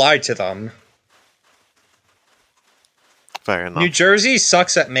gonna lie to them. Fair enough. New Jersey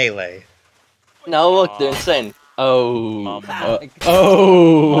sucks at melee. No, look, they're insane. Oh.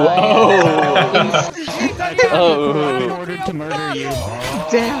 I've been ordered to murder you.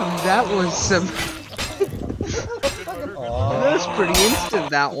 Damn, that was some. was pretty instant,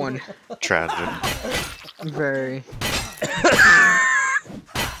 that one. Tragic. Very.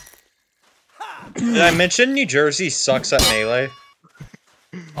 Did I mention New Jersey sucks at melee?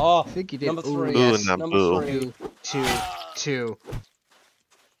 Oh, I think you did. number 3. Ooh, Yes. Number 3. Two.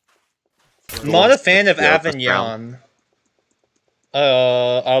 I'm not a fan of Yeah, this round. Avignon.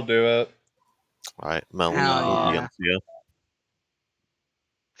 I'll do it. Alright, Mel. Hell yeah. Yeah.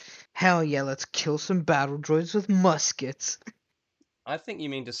 Hell yeah, let's kill some battle droids with muskets. I think you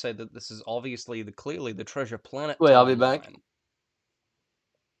mean to say that this is obviously clearly the Treasure Planet. Wait, I'll be back. timeline.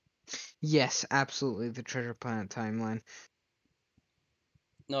 Yes, absolutely, the Treasure Planet timeline.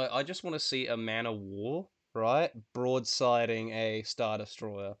 No, I just want to see a man of war, right? Broadsiding a Star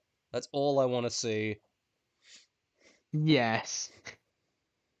Destroyer. That's all I want to see. Yes.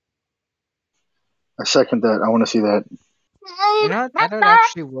 I second that. I want to see that. You know, that would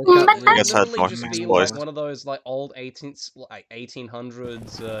actually work out I really guess well. I'd Literally just Northeast be boys. like one of those like old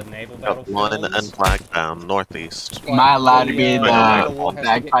 1800s naval Got battle line films. and flag down, northeast. Am I allowed to be man the of war has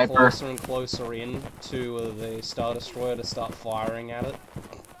to get bagpiper? closer and closer in to the Star Destroyer to start firing at it.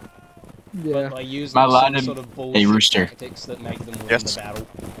 Yeah. But by using Am I allowed some to- sort of Hey, bullshit Rooster. tactics that make them win Yes. the battle.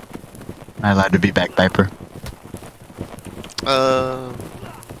 Am I allowed to be bagpiper?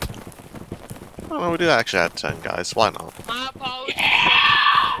 Oh, we do actually have 10 guys. Why not?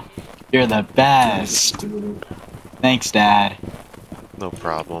 You're the best. Thanks, Dad. No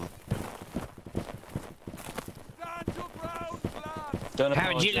problem.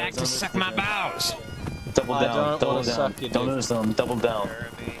 How would you like to suck my balls? Double I down, don't double wanna down. suck you, Don't dude. lose them, double down.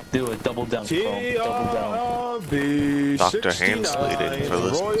 Do it, double down, Chrome. Double down. T.R.R.B. Dr. Haynes leading for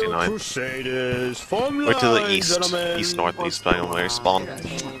the 69. We're to the east, east-northeast, depending on where you spawn.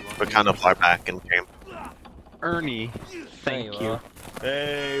 We're kind of far back in camp. Ernie, thank you.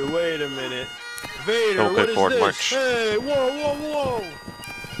 Hey, wait a minute. Vader, Don't what get is forward this? march. Hey, whoa.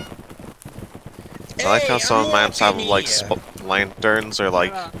 I like how some maps have like lanterns or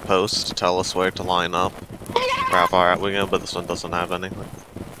like posts to tell us where to line up. Or how far out we go, but this one doesn't have anything.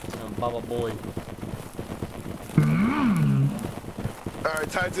 Baba boy. Alright,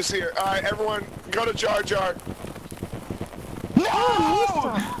 time's this here. Alright, everyone, go to Jar Jar.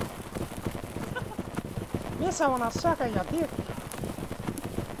 Yes, I wanna suck on your dick.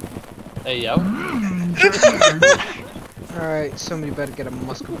 Hey, yo. Alright, somebody better get a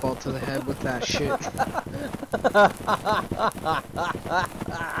musket ball to the head with that shit.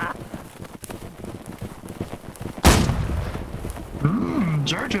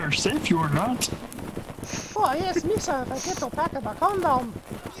 Jar Jar, safe you or not? Oh yes, Misa, if I get to pack of a condom.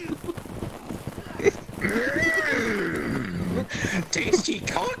 Tasty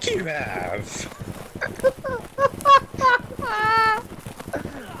cock you have.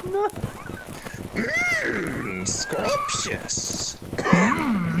 Scrumptious.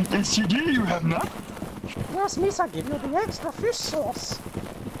 STD you have not? Yes, Misa, give you the extra fish sauce.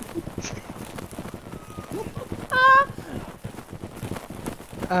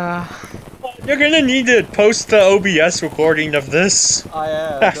 You're gonna need to post the OBS recording of this. I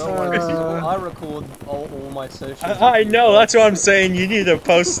am. Don't worry. I record all my sessions. I know, that's what I'm saying. You need to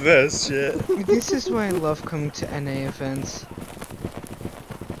post this shit. This is why I love coming to NA events.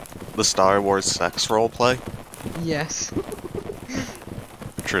 The Star Wars sex roleplay? Yes.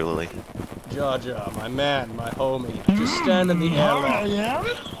 Truly. Jar Jar, my man, my homie. Just stand in the airlock.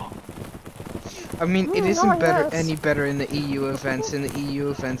 I mean, it isn't any better in the EU events. In the EU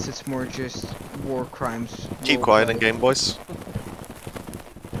events, it's more just war crimes. Keep quiet in game, boys.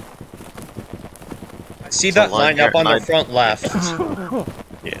 See that line up on the front left.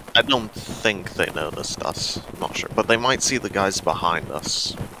 Yeah, I don't think they noticed us. I'm not sure, but they might see the guys behind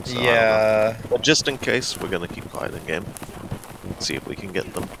us. So Yeah. But just in case, we're gonna keep quiet in game. See if we can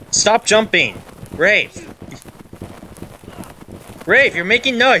get them. Stop jumping! Rave! Rave, you're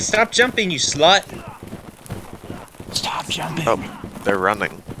making noise! Stop jumping, you slut! Stop jumping! Oh, they're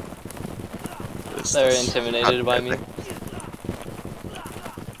running. They're intimidated by me.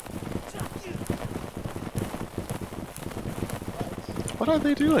 What are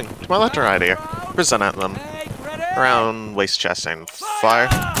they doing? To my left or right here? Present at them. Around waist chest and fire.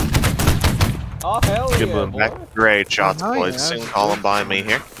 Oh, hell Good yeah, move boy. back. Great shots, Oh, boys. yeah. Soon call them by me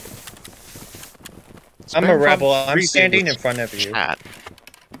here. I'm a rebel, I'm standing in front of you. Chat.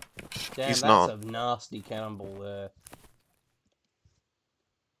 Damn, He's that's not. a nasty cannonball there.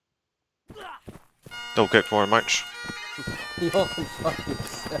 Don't kick forward march. You all can fuck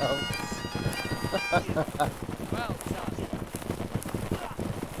yourselves.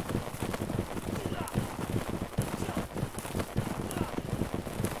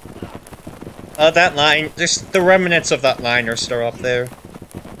 That line, just the remnants of that line are still up there.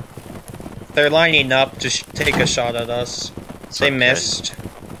 They're lining up to take a shot at us. They missed.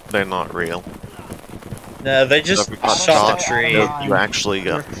 They're not real. No, they just shot the tree. You actually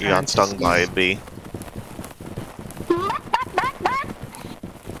got stung by a bee.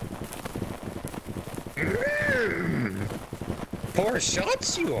 Poor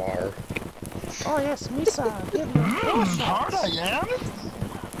shots you are. Oh yes, Misa, give me a hard I am.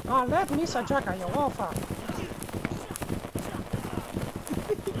 Oh, let Misa jack on your waffle.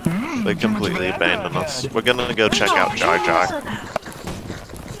 They completely abandoned us. We're gonna go check out Jar Jar.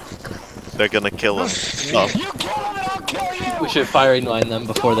 They're gonna kill him. Oh. We should firing line them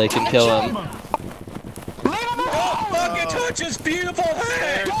before they can kill him. Oh, look, it touches beautiful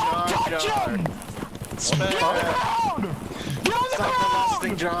head! Don't touch him! Stop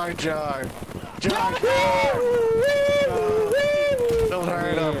molesting Jar Jar! Jar Jar! Don't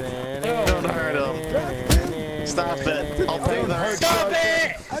hurt him! Don't hurt him! Stop it! I'll pay the hurt. Stop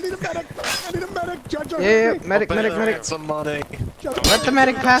it! I need a medic! I need a medic! Jar Jar! Yeah, medic. Some money. Let the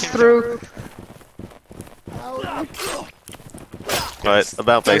medic pass through. Right,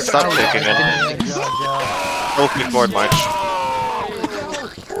 about face, stop kicking it. Open forward march.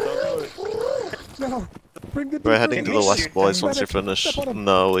 We're heading to the west, boys, once you're finished.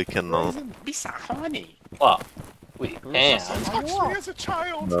 No, we cannot. What? We can. As a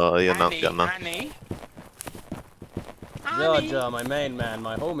child. No, you're not gonna. Jar Jar, my main man,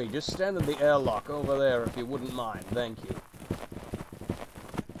 my homie, just stand in the airlock over there if you wouldn't mind. Thank you.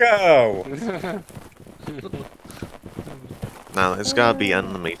 Go! Now, there's gotta be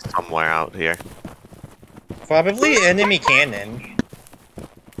enemies somewhere out here. Probably enemy cannon.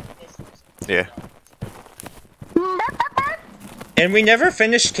 Yeah. And we never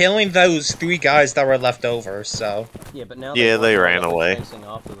finished killing those 3 guys that were left over, so... Yeah, but now they ran away. Chasing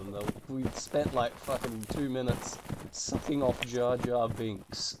after them, though. We spent like fucking 2 minutes sucking off Jar Jar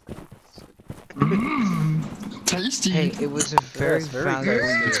Binks. Tasty. Hey, it was a very valid.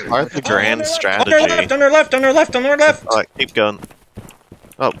 It's part of the grand strategy. On our left! Alright, keep going.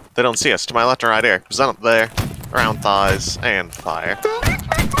 Oh, they don't see us. To my left and right here. Present up there. Around thighs. And fire.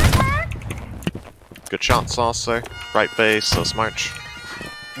 Good shot, Saucer. Right base, so march.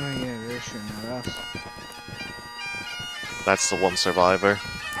 Oh yeah, they're shooting at us. That's the one survivor.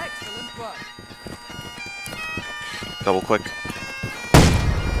 Double quick.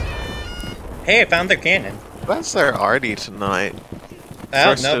 Hey, I found their cannon. That's their arty tonight. I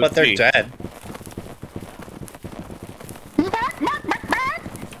don't know, but they're dead.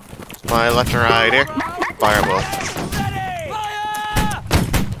 My left and right here. Fireball.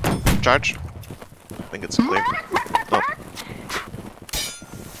 Charge. I think it's clear. Oh.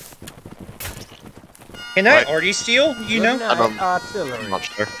 Can I already steal? You know? I'm not sure. We're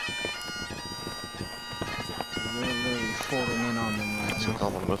really folding in on them right now.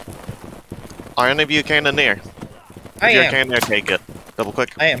 Common move. Are any of you cannoneer? I If you're am. cannoneer, take it. Double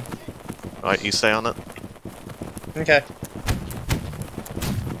click. I am. Alright, you stay on it. Okay.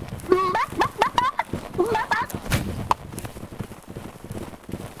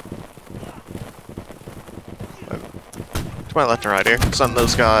 To my left and right here. Send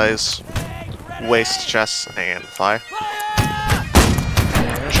those guys. Waist, chest, and fire.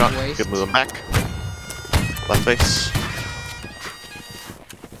 Shot. Good moving back. Left face.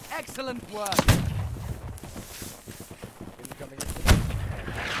 Excellent work.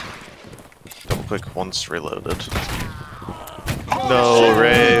 Double click once reloaded. No,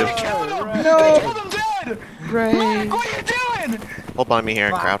 Rave. No! Ray! What are you doing? Hold by me here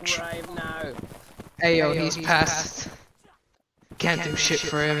and crouch. Ayo, he's passed. Can't do shit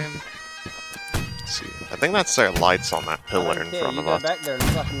for him. Let's see. I think that's their lights on that pillar in front of us. Back there and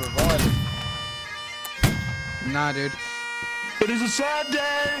fucking revive him. Nah, dude. It is a sad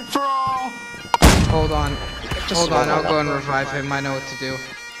day for all. Hold on. Hold on, I'll go and revive him. I know what to do.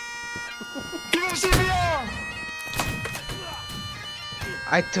 Give him CPR.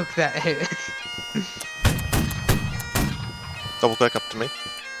 I took that hit. Double click up to me.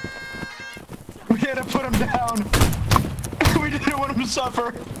 We had to put him down. We didn't want him to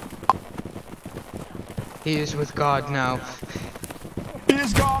suffer. He is with God now. He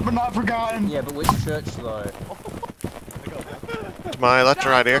is gone but not forgotten. Yeah, but which church though? To my left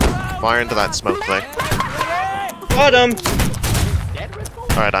and right here. Fire into that smoke there. Got him!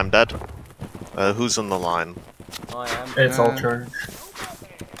 Alright, I'm dead. Who's in the line? I am. It's all charged.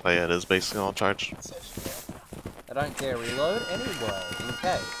 Oh yeah, it is basically all charged. I don't care, reload anyway, in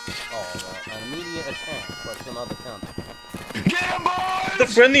case of an immediate attack by some other country. Get him, boys! The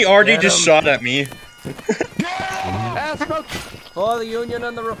friendly Artie just shot at me. For the Union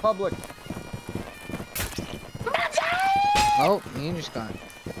and the Republic. Oh, you just got.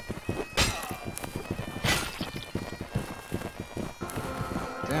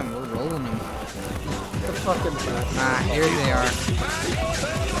 Damn, we're rolling them. Ah, here they are.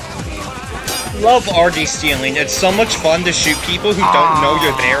 Love RD stealing. It's so much fun to shoot people who don't know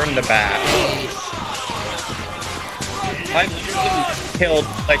you're there in the back. I've killed,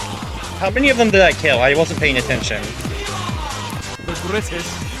 like, how many of them did I kill? I wasn't paying attention. The British.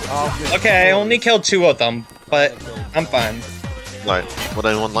 Okay, I only killed 2 of them, but I'm fine. Right, would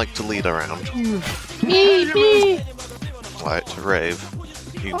anyone like to lead around? Me. Right, Rave.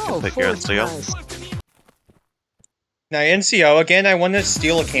 You can pick your NCO. Now, NCO again, I want to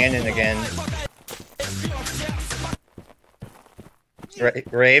steal a cannon again.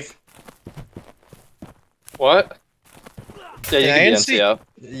 Rave? What? Yeah, you can be NCO.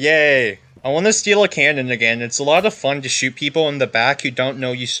 Yay. I want to steal a cannon again. It's a lot of fun to shoot people in the back who don't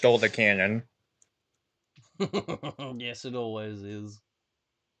know you stole the cannon. Yes, it always is.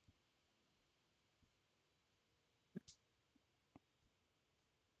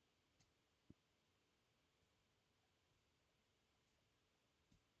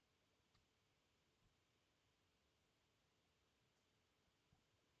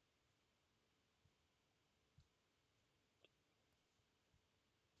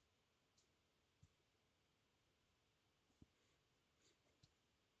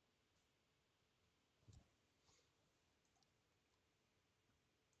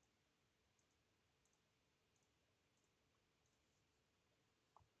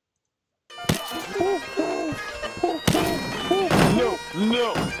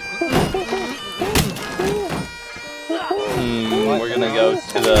 No. We're gonna go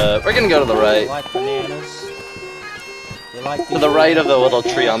to the. We're gonna go to the right. Like bananas. You like To the right of the little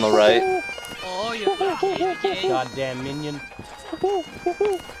tree on the right. Oh, you goddamn minion.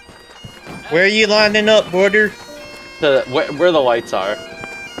 Where are you lining up, Border? Where the lights are.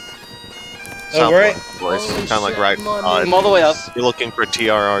 Oh, right. Kind of like right. Come all the way up. You're looking for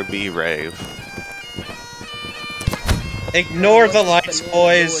T.R.R.B. Rave. Ignore the lights,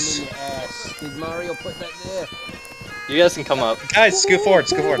 boys. Did Mario put that there? You guys can come up. Guys, scoot forward,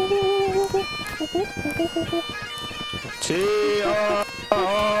 scoot forward. T.R.R.B.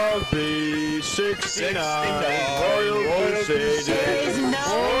 69 Royal Mercedes.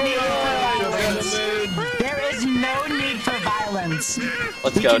 There is no need for violence.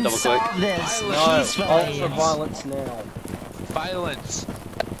 Let's go, double click. Solve this No, peacefully. alt for violence now. Violence.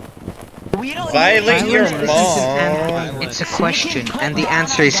 We don't Violate need your violence. mom. It's a question, and the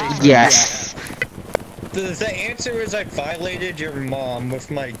answer is yes. The answer is I violated your mom with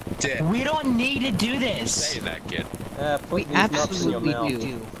my dick. We don't need to do this. Say that, kid. Put We these nuts in your absolutely mouth.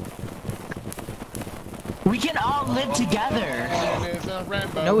 do. We can all live together.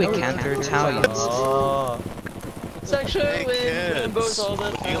 No, we can't. They're Italians. Oh. Section Hey, with kids, rainbows all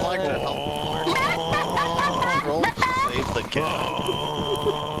the would you like to help? Roll to save the kid.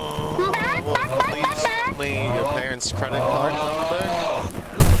 Please give me your parents' credit card number.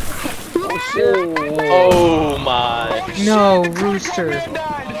 Oh my. No, Rooster.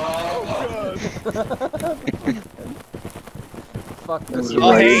 Fuck this.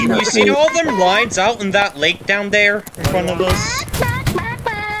 Oh, hey, you see all them lines out in that lake down there in front of us?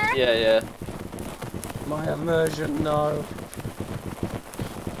 Yeah. My immersion, no.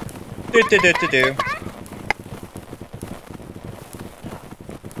 Do.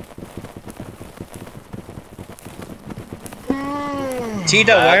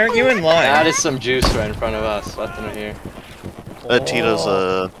 Tita, why aren't you in line? That is some juice right in front of us. Let them hear. Tita's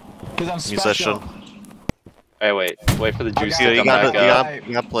a musician. Hey, wait for the juice to You come back up.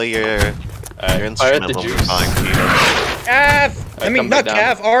 gotta play your Fire instrument at the when juice. you're fine, Tita. Cav! I mean, come not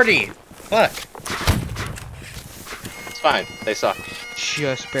back Cav, Artie! Fuck. It's fine. They suck.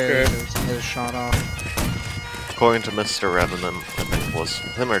 Just barely was shot off. According to Mr. Revenant, I think it was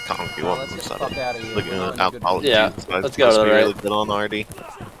him or Conky, one of them Let's get the said fuck it. out of here. Looking We're at in a good alcohol. Yeah, let's go to the really right. good on Artie.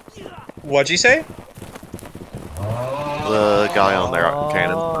 What'd you say? The guy on their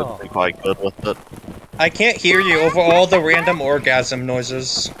cannon could be quite good with it. I can't hear you over all the random orgasm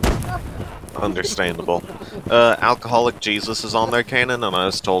noises. Understandable. Alcoholic Jesus is on their cannon, and I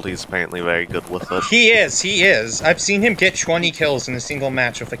was told he's apparently very good with it. He is. I've seen him get 20 kills in a single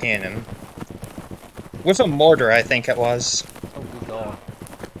match with a cannon. With a mortar, I think it was. Oh, good God.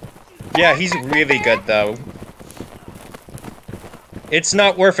 Yeah, he's really good, though. It's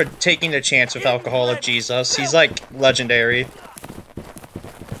not worth it taking a chance with Alcoholic Jesus. He's, like, legendary.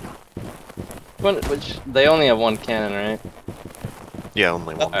 Which they only have one cannon, right? Yeah,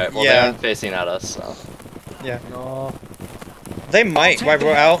 only one. Alright, well yeah. they aren't facing at us, so. Yeah. No. They might while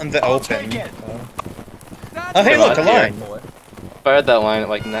we're out in the open. Oh, hey, look, a line! Fired that line at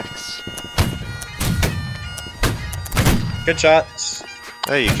like next. Good shots.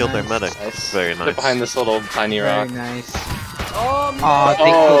 Hey, you killed their medic. Very They're nice. behind this little tiny rock. Very nice. Oh, Aw, they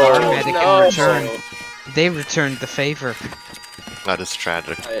killed our medic no. in return. They returned the favor. That is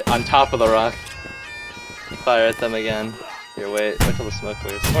tragic. On top of the rock. Fire at them again. Here, wait till the smoke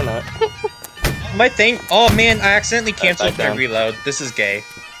clears. Or not. My thing. Oh man, I accidentally canceled back my down. reload. This is gay.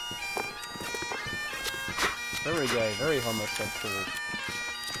 Very gay, very homosexual.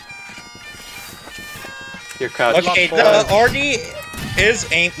 You're crouched. Okay, the Artie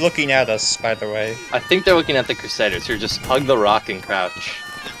ain't looking at us, by the way. I think they're looking at the Crusaders. Here, just hug the rock and crouch.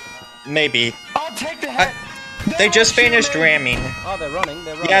 Maybe. I'll take the hit. They just finished ramming. Oh, they're running.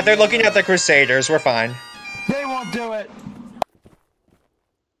 Yeah, they're looking at the Crusaders. We're fine. They won't do it.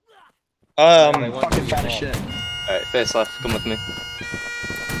 Fucking fat as shit. Alright, face left. Come with me.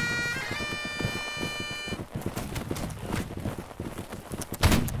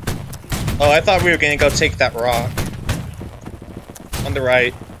 Oh, I thought we were gonna go take that rock. On the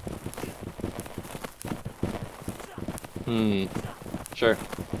right. Sure.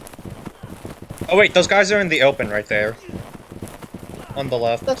 Oh wait, those guys are in the open right there. On the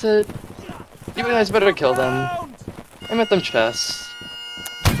left. That's it. You guys better kill them. I'm at them chests.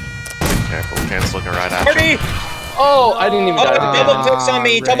 Careful, Chance looking right at Artie! you. Oh, I didn't even die. Double clicks on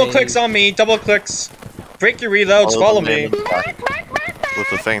me, double clicks on me, double clicks. Break your reloads, follow me. With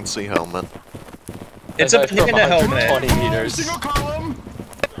the fancy helmet. It's a banana helmet. 20 meters.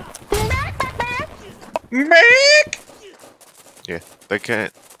 Make! Yeah, they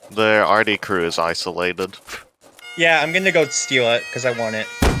can't. The RD crew is isolated. Yeah, I'm gonna go steal it, because I want it.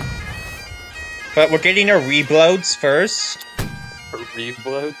 But we're getting our rebloads first.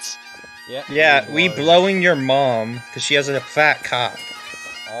 Rebloads? Yep, Yeah, reblowing your mom, because she has a fat cock.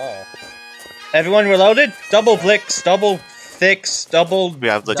 Oh. Everyone reloaded? Double flicks, double fix, double We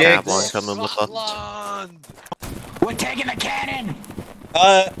have the dicks. javelin coming with us. We're taking the cannon.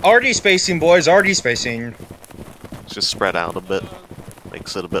 RD spacing, boys, RD spacing. Just spread out a bit.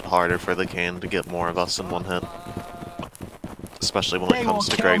 Makes it a bit harder for the can to get more of us in one hit. Especially when it comes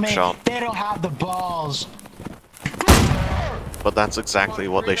to grape shot. They don't have the balls. But that's exactly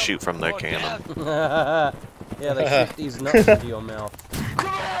what they shoot from their cannon. Yeah, they shoot these nuts into your mouth.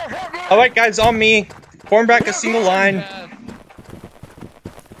 Alright guys, on me. Form back a single line.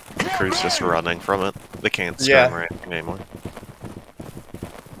 The crew's just running from it. They can't Yeah. scram anything anymore.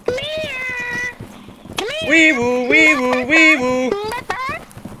 Wee woo, wee woo, wee woo.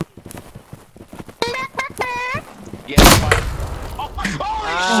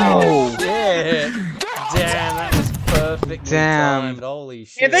 Oh, shit. Damn, that was perfectly Damn. timed. Holy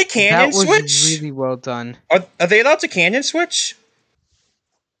shit. Yeah, they cannon That was switch? really well done. Are they allowed to cannon switch?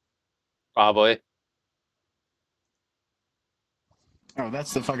 Probably. Oh,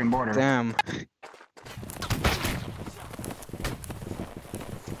 that's the fucking border. Damn.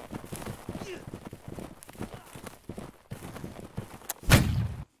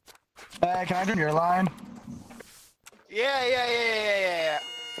 Can I do your line? Yeah.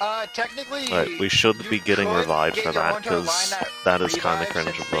 Technically. Alright, we should be getting could revived get for your that, own to a line because that that is kind of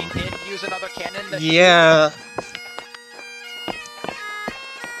revives cringe of since them. they did use another cannon that Yeah.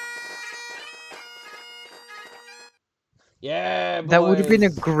 Yeah, That would have been a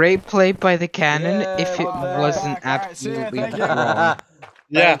boys. great play by the cannon Yeah, if it boys. wasn't absolutely thank you. wrong.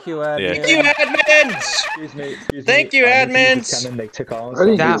 Yeah. Thank you, admin. Yeah. Thank you, admins! Excuse me. Thank you, admins! Cannon they took ours. I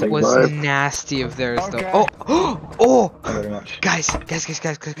think That it's a was bribe. nasty of theirs, Okay. though. Oh! Thank you very much. Guys! My Thank you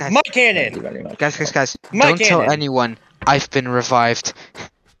cannon! very much. Guys! My Don't tell cannon. anyone. I've been revived.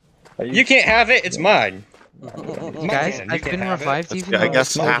 You can't have it, it's mine. Guys, cannon, you I've can't been have it. revived even I though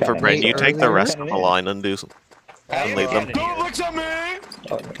guess it's half a brain. You take the earlier. rest of the line and do some. And lead them. Don't look at me.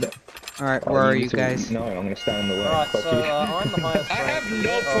 Oh, no. Alright, Oh, where are need you to- guys? No, I'm gonna stand in the way. Alright, Fuck so you. I'm the highest I have rank. no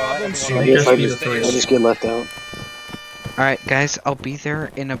Alright, problem everyone. shooting. I just get left out. Alright, guys, I'll be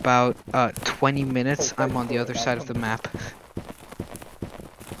there in about 20 minutes. I'm on the other side of the map.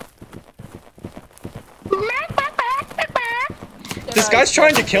 This guy's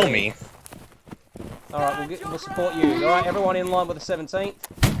trying to kill me. Alright, we'll support you. Alright, everyone in line with the 17th.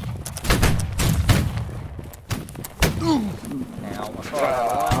 Now,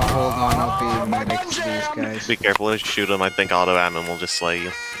 Hold on, I'll be medic to these guys. Be careful as you shoot them. I think auto admin will just slay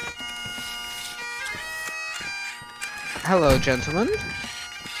you. Hello, gentlemen.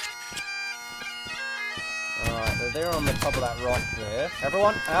 Alright, they're on the top of that rock there.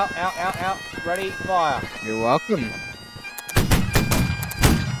 Everyone, out. Ready, fire. You're welcome.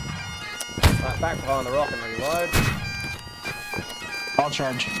 Right, back behind the rock and reload. I'll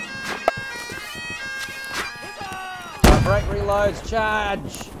charge. break reloads,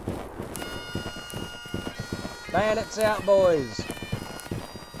 charge! Bandits out, boys!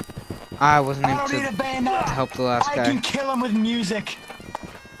 I wasn't I able don't need a bayonet. to help the last I guy. can kill him with music.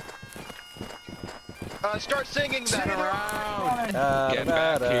 Start singing that around. Get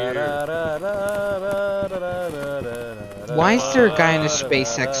back here. Why is there a guy in a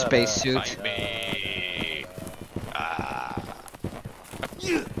SpaceX spacesuit?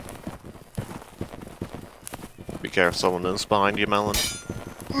 Be careful, someone is behind you, Melon.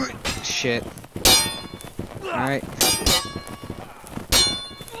 Shit. Alright.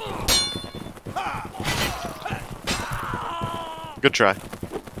 Good try.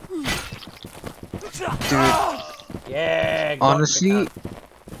 Dude. Yeah. Honestly,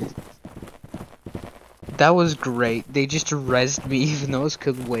 that was great. They just rezzed me even though it was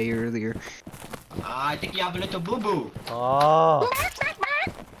killed way earlier. I think you have a little boo-boo. Oh.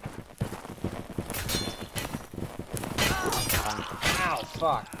 Ow,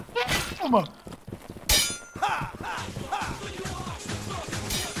 fuck. Come on.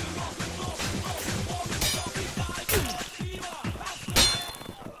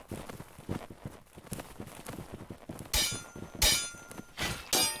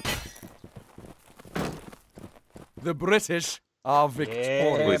 The British are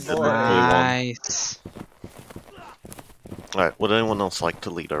victorious. Nice. Alright, would anyone else like to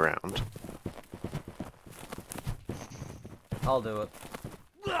lead around? I'll do it.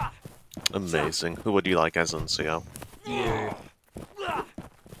 Amazing. Who would you like as NCO? You.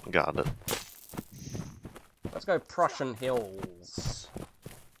 Got it. Let's go Prussian Hills.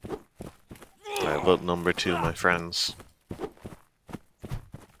 Alright, vote number 2, my friends.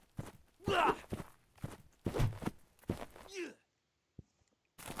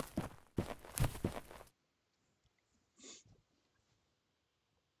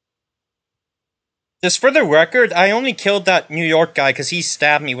 Just for the record, I only killed that New York guy because he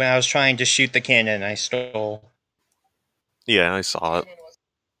stabbed me when I was trying to shoot the cannon I stole. Yeah, I saw it.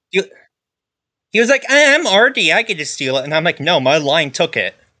 He was like, I'm Artie, I get to steal it. And I'm like, no, my line took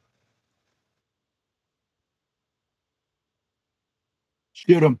it.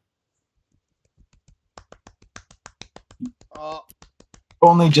 Shoot him. Oh.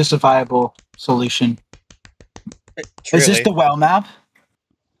 Only justifiable solution. Is this the well map?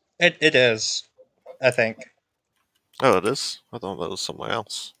 It is, I think. Oh, it is? I thought that was somewhere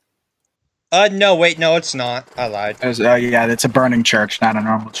else. No, wait, no, it's not. I lied. Yeah, it's a burning church, not a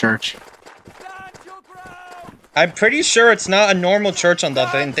normal church. I'm pretty sure it's not a normal church on the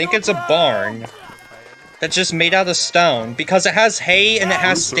thing. I think it's a barn. That's just made out of stone. Because it has hay and it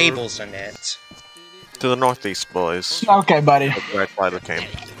has stables in it. To the northeast, boys. Okay, buddy. Right by the camp.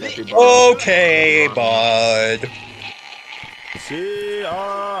 Okay, bud.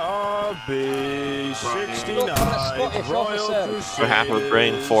 T.R.R.B. 69 Royal Crusade. For half of the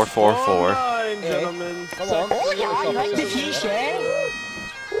brain, 444. Gentlemen. Come on. Oh yeah, I like the fish, eh?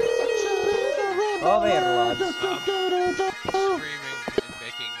 Over here, lads.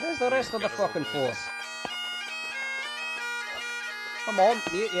 Where's the rest of the fucking force? Come on,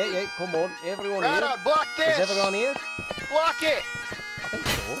 yeah, come on, everyone here. Block this! Is everyone here? Block it! I think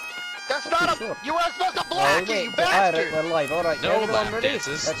so. That's not a... You weren't supposed to block it, you bastard! Alright, we're live, alright. No everyone lap ready?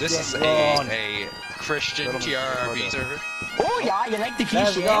 dances. Let's This get is going. a Christian T.R.R.B. server. Oh yeah, you like the fish,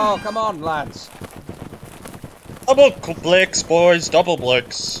 Let's eh? go, come on, lads. Double blicks, boys, double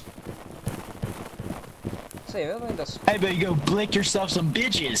blicks. See, we're going to... Hey, but you go blick yourself some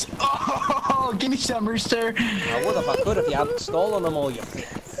bitches. Oh, give me some, Rooster. I would if I could if you hadn't stolen them all, you bitch.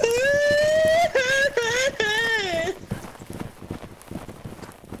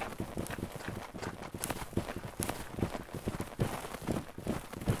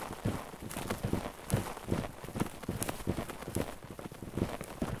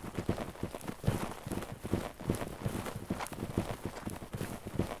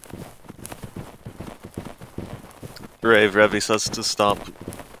 Rave Revy says to stop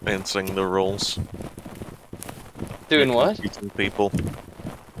answering the rules. Doing what? Confusing people.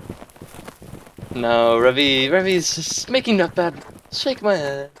 No, Revy's just making up bad. Shake my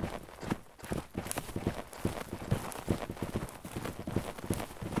head.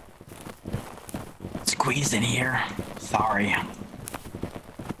 Squeezed in here. Sorry.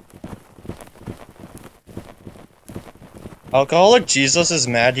 Alcoholic Jesus is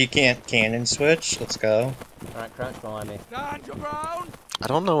mad he can't cannon switch. Let's go. Alright, crouch behind me. Stand your ground. I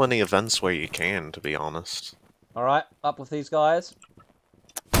don't know any events where you can, to be honest. Alright, up with these guys.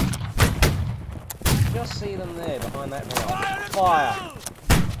 Just see them there, behind that rock. Fire!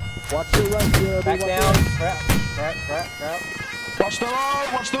 Watch your right here, Back down. Crouch. Watch the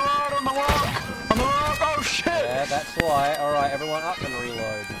road on the rock! On the rock! Oh shit! Yeah, that's why. Alright, everyone up and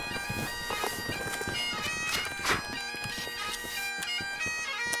reload.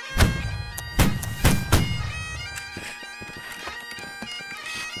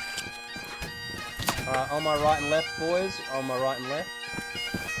 Alright, on my right and left, boys. On my right and left.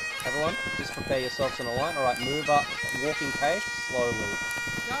 Everyone, just prepare yourselves in a line. Alright, move up, walking pace, slowly.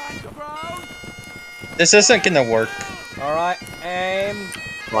 This isn't gonna work. Alright, aim.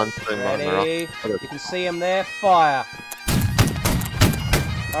 Ready. You can see him there. Fire.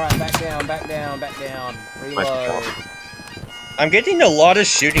 Alright, back down, back down, back down. Reload. I'm getting a lot of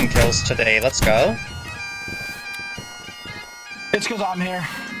shooting kills today. Let's go. It's because I'm here.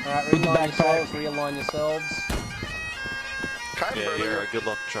 Alright, realign yourselves, realign yourselves. Yeah, good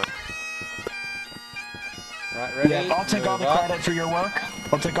luck, Chuck. Right, ready? Yeah, I'll take all the credit for your work.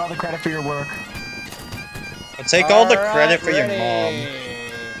 I'll take all the credit for your work. I'll take all the credit for your mom.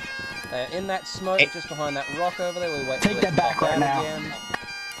 In that smoke, just behind that rock over there, we wait. Take that back right now. Again.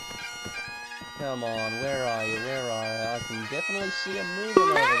 Come on, where are you? Where are you? I can definitely see him moving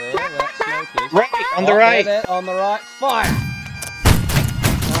over there. Where that smoke is. Right, on the right. There, on the right. Fire.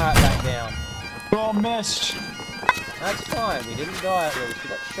 Alright, back down. Oh, missed. That's fine. We didn't die at least. We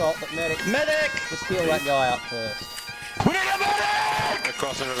got shot, but medic. Medic! Just heal that guy up first. We need a medic!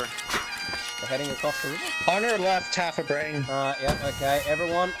 Across the river. They're heading across the river? On our left, half a brain. Yeah, okay.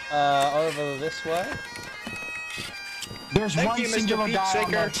 Everyone, over this way. There's one singular guy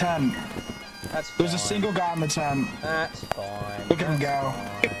on the tent. That's fine. There's a single guy on the tent. That's fine. Look at him go.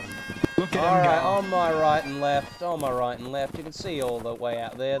 Look at him go. Alright, on my right and left, on my right and left. You can see all the way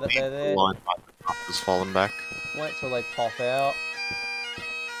out there that they're there. Line is falling back. Wait till they pop out.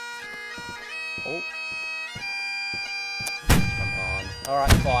 Oh. Come on.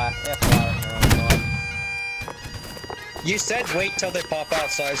 Alright, fire. Yeah, fire at your own time. You said wait till they pop out,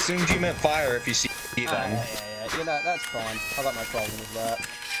 so I assumed you meant fire if you see them. Yeah. You know, that's fine. I got no problem with that.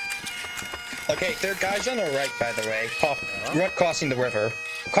 Okay, there are guys on the right, by the way. Right, crossing the river.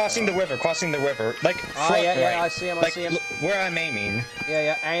 Crossing the river, crossing the river. Like, front yeah, right. I see him, I see him. Where I'm aiming.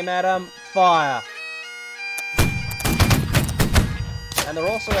 Yeah, aim at him. Fire. And they're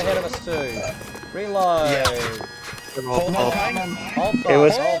also ahead of us too. Reload. Yeah. Hold on. Hold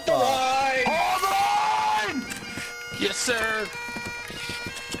fast, hold fast. Hold on! Yes, sir.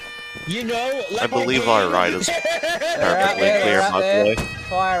 You know, I believe our ride is perfectly clear, by the way.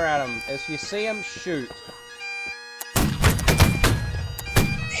 Fire at them. If you see them, shoot.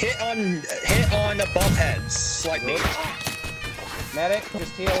 Hit on above heads, slightly. Medic,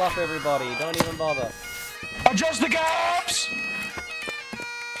 just heal up everybody. Don't even bother. Adjust the gaps!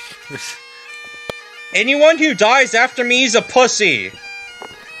 Anyone who dies after me is a pussy.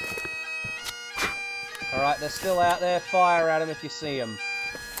 Alright, they're still out there. Fire at them if you see them.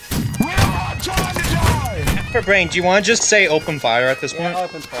 We don't have time to die! For brain, do you want to just say open fire at this point? Yeah,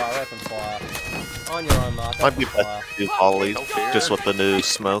 open fire, open fire. On your own mark. Might be best to do volleys, just with the new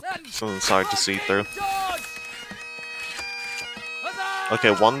smoke. Something's hard to see through.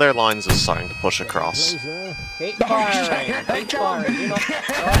 Okay, one of their lines is starting to push across. Keep firing. Keep firing. Do not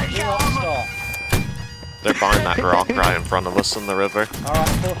stop. They're behind that rock right in front of us in the river.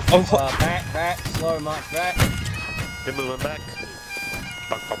 Alright, push. Back, slow march back. They're moving back.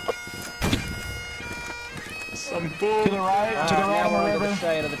 To the right, to the right now on we're the under the river.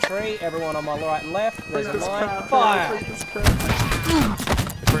 shade of the tree. Everyone on my right and left. There's a line. Fire!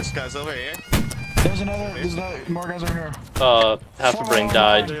 First guy's over here. There's more guys over here. Half a brain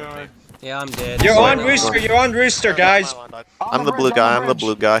died. Yeah, I'm dead. You're on rooster, guys. I'm the blue guy, I'm the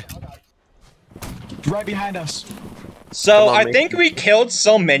blue guy. Right behind us. So, I think we killed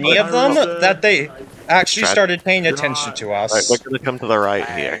so many of them that they actually started paying attention to us. Right, we're gonna come to the right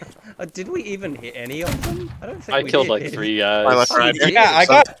here. Did we even hit any of them? I don't think I killed like 3 guys.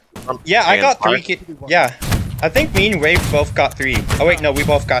 Yeah, I got 3. Yeah, I think me and Wave both got 3. Oh wait, no, we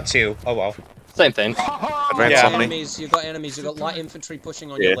both got 2. Oh well. Same thing. Enemies, you got enemies. You got light infantry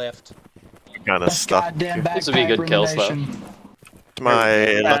pushing on your left. Kind of stuff. This would be good kills though.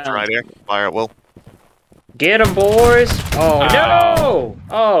 My left right here. Fire at will. Get him, boys! Oh no!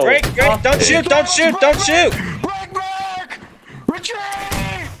 Oh, great! Don't shoot! Don't shoot! Don't shoot! Break!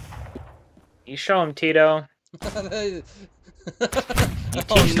 Retreat! You show him, Tito. You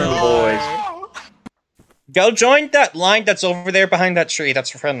teach them, boys. Go join that line that's over there behind that tree. That's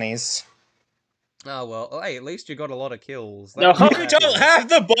for friendlies. Oh well. Hey, at least you got a lot of kills. No, you don't have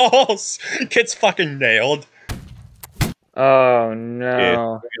the balls. Gets fucking nailed. Oh no!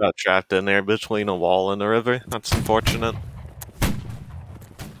 Yeah, we got trapped in there between a wall and the river. That's unfortunate.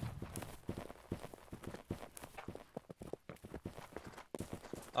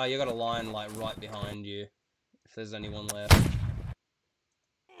 Oh, you got a line like right behind you. If there's anyone left.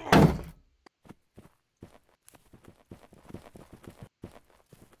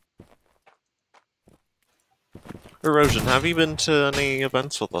 Erosion, have you been to any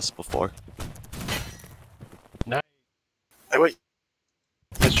events with us before? No. I went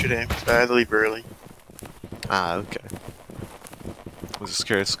yesterday, but I had to leave early. Ah, okay. I was just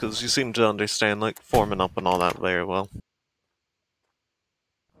curious, because you seem to understand, like, forming up and all that very well.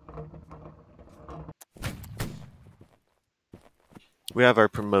 We have our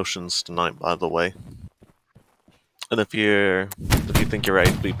promotions tonight, by the way. And if you think you're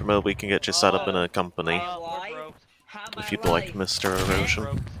ready to be promoted, we can get you set up in a company. If you'd like, Mr.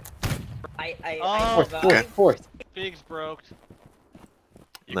 Erosion. Fourth. Big's broke.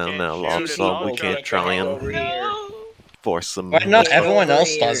 No, Lobsaw, we can't try and force them. Why not everyone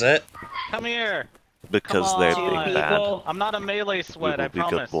else does it? Come here. Because they're big bad. I'm not a melee sweat, I We will be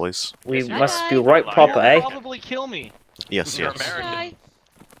good promise. boys. We must do right proper, eh? You'll probably kill me. Yes, yes.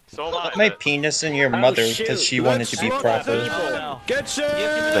 Put my penis in your mother because she wanted to be proper.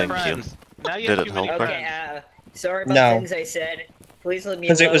 Thank you. Did it help her? Okay, sorry about No. things I said. Please let me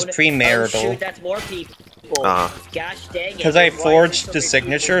Because alone. it was premarital. Oh shoot, that's more people. Gosh dang it. Because I Why forged is the there so many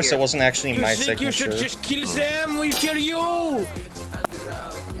signature, people so it wasn't actually my signature. kill them, we kill you!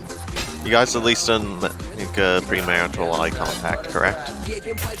 You guys at least didn't make premarital eye contact, correct?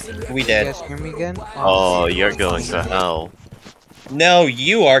 We did. You guys hear me again? Oh, you're going to hell. No,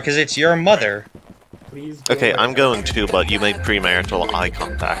 you are, because it's your mother. Okay, I'm going to, but you made premarital eye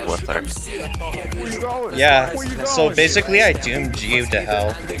contact with her. Yeah, so basically I doomed you to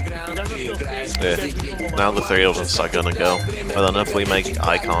hell. Yeah. Now the three of us are gonna go. But then if we make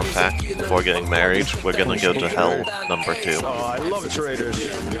eye contact before getting married, we're gonna go to hell number 2. Oh, I love traitors.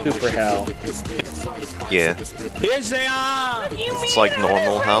 Super hell. Yeah. Yes, they are! It's like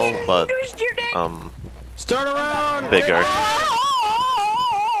normal hell, but, Start around! bigger.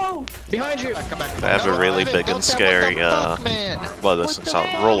 Behind you! They have a really big and scary, well, this is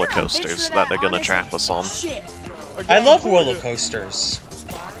how roller coasters that they're gonna trap us on. I love roller coasters.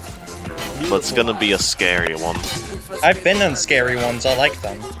 But it's gonna be a scary one. I've been on scary ones, I like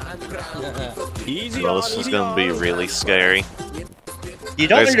them. Well, this is gonna be really scary. You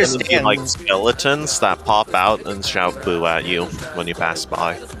don't There's gonna be, understand. like, skeletons that pop out and shout boo at you when you pass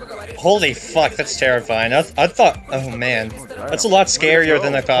by. Holy fuck, that's terrifying. I thought, oh man, that's a lot scarier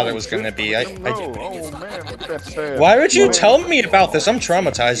than I thought it was gonna be. Why would you tell me about this? I'm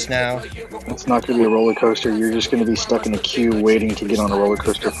traumatized now. It's not going to be a roller coaster. You're just going to be stuck in a queue waiting to get on a roller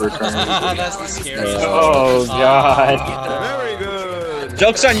coaster for a turn. That's the scariest. Oh god. Very good!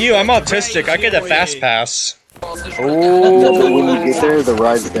 Joke's on you, I'm autistic. I get a fast pass. Yeah, but when you get there, the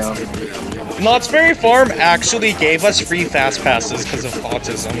ride's down. Knott's Berry Farm actually gave us free fast passes because of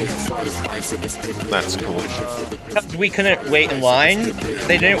autism. That's cool. Because we couldn't wait in line.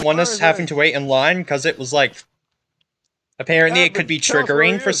 They didn't want us having to wait in line because it was like... Apparently it could be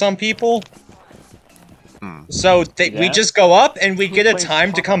triggering for some people. So we just go up and we get a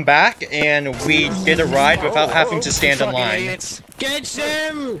time to come back and we get a ride without having to stand in line. Get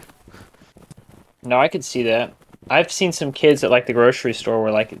them! No, I could see that. I've seen some kids at like the grocery store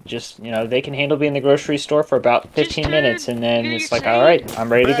where like just, you know, they can handle being in the grocery store for about 15 minutes and then it's like, alright,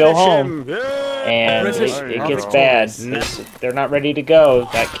 I'm ready to go home. And it gets bad. If they're not ready to go,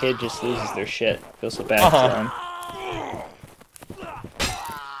 that kid just loses their shit. Feels so bad for them.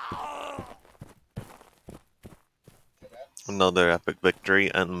 Another epic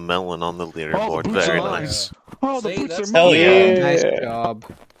victory and Melon on the leaderboard. Very nice. Oh, the boots are Hell mine. yeah. Nice job.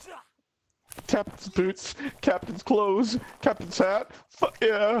 Captain's boots, captain's clothes, captain's hat. Fuck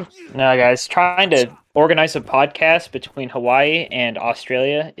yeah. No, guys, trying to organize a podcast between Hawaii and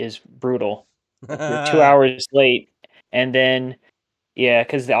Australia is brutal. We're 2 hours late, and then, yeah,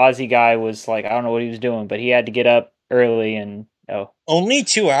 because the Aussie guy was like, I don't know what he was doing, but he had to get up early and, Only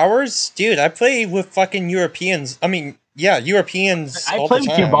 2 hours? Dude, I play with fucking Europeans. I mean, yeah, Europeans I all play the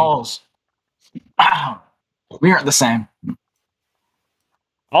with your time. balls. We aren't the same.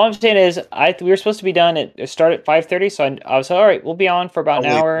 All I'm saying is, we were supposed to be done start at 5:30, so I was like, all right, we'll be on for about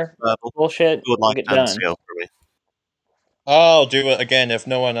an hour. Bullshit, we'll get done. I'll do it again if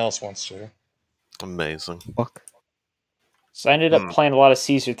no one else wants to. Amazing. So I ended up playing a lot of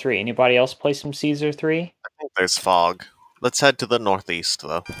Caesar 3. Anybody else play some Caesar 3? I think there's fog. Let's head to the northeast,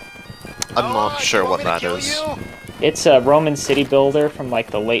 though. I'm not sure what that is. It's a Roman city builder from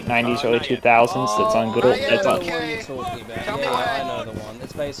like the late 90s, early 2000s. That's on good. That's on. The one you're talking about. Yeah, I know the one.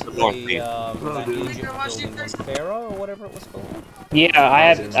 It's basically that Egypt building one, Pharaoh or whatever it was called. Yeah, I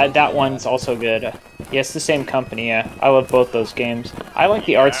have that one's also good. Yeah, it's the same company. Yeah, I love both those games. I like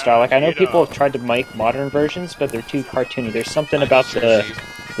the art style. Like I know people have tried to make modern versions, but they're too cartoony. There's something about the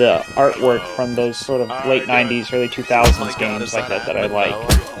artwork from those sort of late 90s, early 2000s games like that that I like.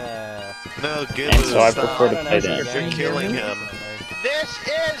 No, And so I prefer to play them. You're killing him. This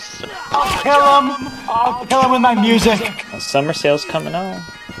is. I'll kill him! I'll kill him with my music! Summer sale's coming out.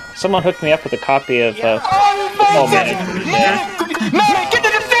 Someone hooked me up with a copy of Medic, get the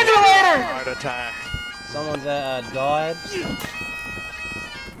defibrillator! Heart attack. Someone's died.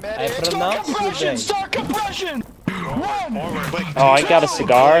 I Start compression! Start compression! Run! Oh, I got a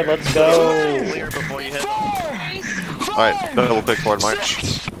cigar. Let's go. Alright, double quick forward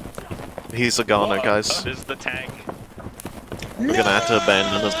march. He's a goner, guys. Is the tank? We're gonna have to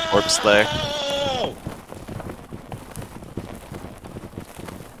abandon his corpse there.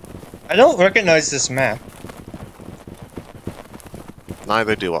 I don't recognize this map.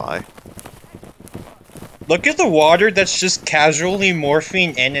 Neither do I. Look at the water that's just casually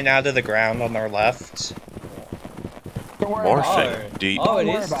morphing in and out of the ground on our left. Morphing? Do you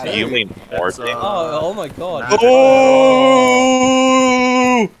mean morphing? Oh my god. Oh!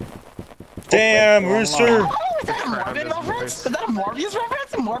 Damn, Rooster! Is that a Morbin reference? Is that a Morbius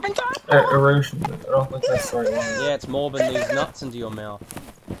reference? Morbin time? Erosion. I don't think that's the right one. Yeah, it's morbing these nuts into your mouth.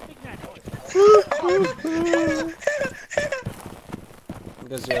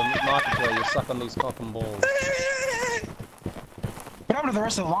 Because you're a marketer, you suck on these cock and balls. What happened to the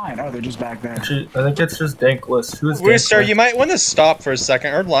rest of the line? Oh, they're just back there. Actually, I think it's just Dankless. Who's Rooster, Dankless? you might want to stop for a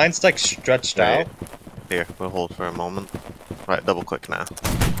second. Our line's like stretched out. Here, we'll hold for a moment. Right, double click now.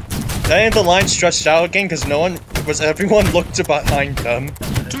 Then the line stretched out again because everyone looked behind them.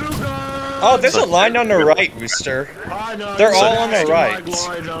 Oh, there's a line on the right, Rooster. They're all on the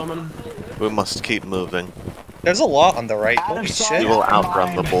right. We must keep moving. There's a lot on the right. Holy shit. We will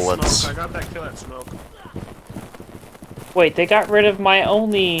outrun the bullets. I got that kill at smoke. Wait, they got rid of my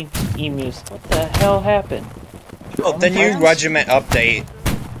only emus. What the hell happened? Oh, the new regiment update.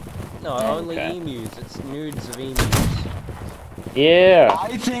 No, only emus. It's nudes of emus. Yeah.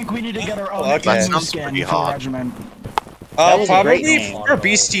 I think we need to get our own Okay. emu skin for the regiment. Probably for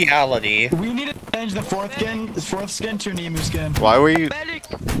bestiality. We need to change the fourth skin to an emu skin. Why were you?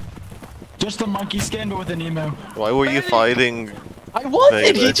 Just a monkey skin, but with an emu. Why were you fighting? I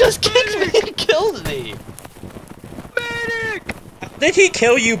wasn't. He just kicked me and killed me. Did he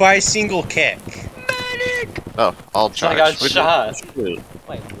kill you by a single kick? Oh, all charge. I got shot. Wait,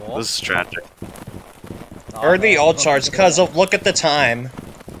 what? This is tragic. Or the all charge, cause of look at the time.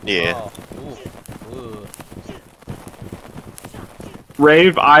 Yeah.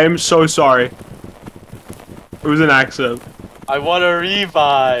 Rave, I am so sorry. It was an accident. I want to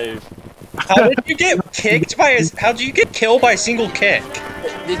revive. How did you get kicked by how did you get killed by a single kick?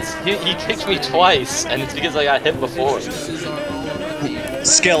 He kicked me twice, and it's because I got hit before.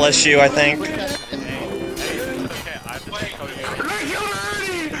 Skill issue, I think.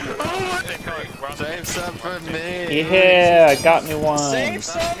 Save some for me. Yeah, got me one. Save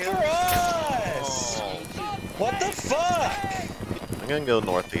some for us! What the fuck? I'm gonna go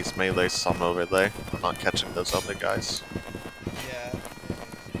northeast. Maybe there's some over there. I'm not catching those other guys. Yeah.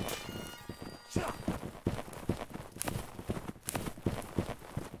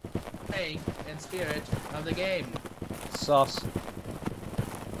 Playing in spirit of the game. Sauce.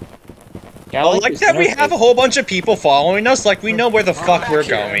 I like that we have a whole bunch of people following us, like we know where the fuck we're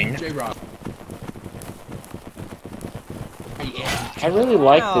going. I really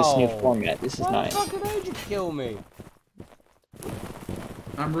like this new format. This is nice. Why the fuck did you kill me?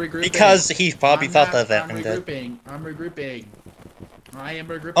 I'm regrouping. Because he probably thought that I'm ended. regrouping. I'm regrouping. I am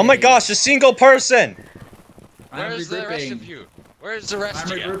regrouping. Oh my gosh, a single person! Where's the rest of you? Where's the rest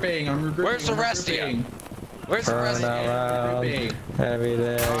I'm of you? regrouping. I'm regrouping. Where's the rest of you? Where's the rest of you? Every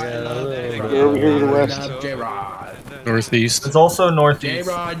day Over here to the west. J-Rod. Northeast. It's also northeast.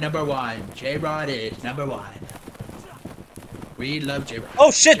 J-Rod #1. J-Rod is #1. We love J-Rod.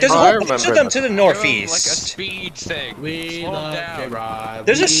 Oh shit, there's a whole bunch of them to the Like a northeast. speed thing. We love J-Rod.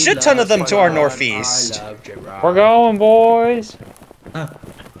 There's a shit ton of them to our northeast. I love J-Rod. We're going, boys.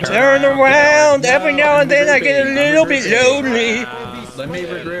 Turn around. Every now and then I get a little bit lonely. Let me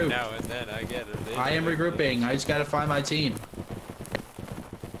regroup. Now and then I get it. I am regrouping. I just gotta find my team.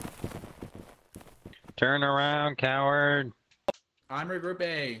 Turn around, coward. I'm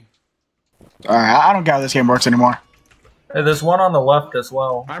regrouping. Alright, I don't get how this game works anymore. Hey, there's one on the left as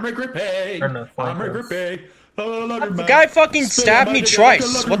well. I'm regrouping. Turn the I'm flankers. regrouping. The guy fucking stabbed me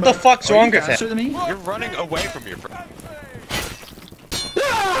twice. What the fuck's wrong with him? You're running away from your friend.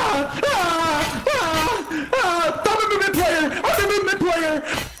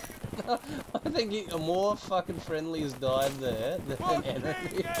 I think a more fucking friendly has died there than an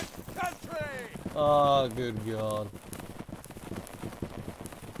enemy. Oh, good god.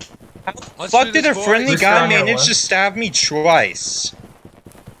 How the fuck did a friendly guy manage to stab me twice?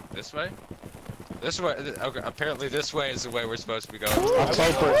 This way? This way? Okay, apparently this way is the way we're supposed to be going.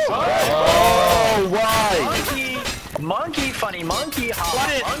 Oh, why? Monkey, funny monkey,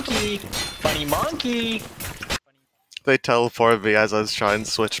 hot monkey, funny monkey. They teleported me as I was trying to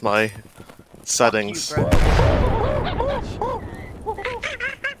switch my settings.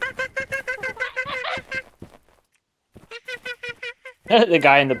 The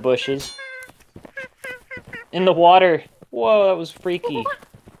guy in the bushes. In the water. Whoa, that was freaky.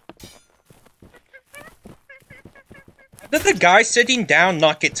 Did the guy sitting down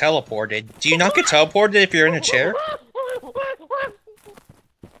not get teleported? Do you not get teleported if you're in a chair?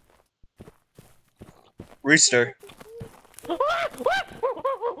 Rooster.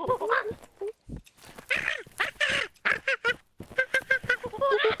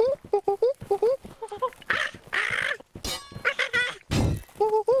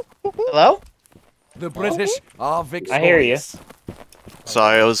 Hello? The British are victorious. I hear you.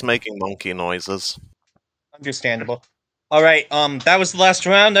 Sorry, I was making monkey noises. Understandable. Alright, that was the last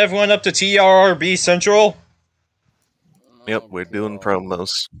round. Everyone up to T.R.R.B Central? Yep, we're doing promos.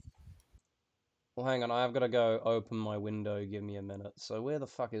 Well, hang on, I've got to go open my window. Give me a minute. So where the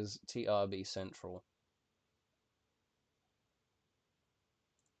fuck is T.R.B Central?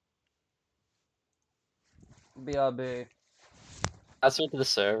 BRB. Password to the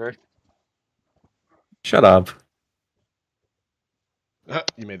server. Shut up.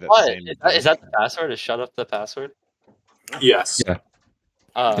 You made that What? same. Is that the password? Is shut up the password? Yes. Yeah.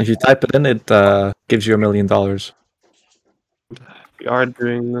 Oh, If you type it in, it gives you $1 million. We are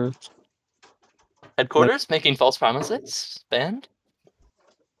doing this. headquarters making false promises? Banned?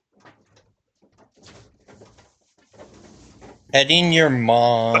 Heading your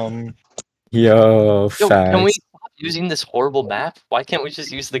mom. Yo, Yo, can we facts. stop using this horrible map? Why can't we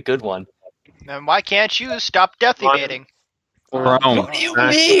just use the good one? And why can't you stop death evading? What do you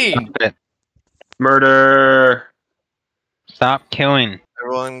mean? Murder. Stop killing.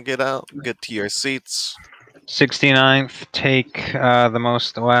 Everyone get out, get to your seats. 69th, take the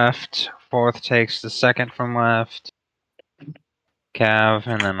most left. 4th takes the second from left. Cav,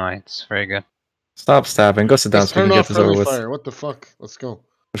 and then Knights. Very good. Stop stabbing. Go sit down Let's so we turn can get off this over friendly with. fire. What the fuck? Let's go.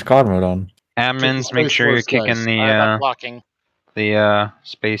 There's card mode on. Admins, make Space sure you're Force guys. kicking I'm blocking. the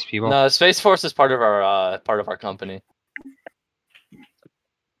space people. No, Space Force is part of our company.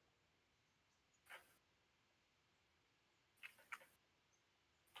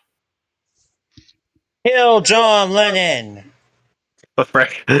 Kill John Lennon! The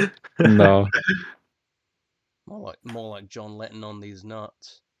frick? No. More like John Lennon on these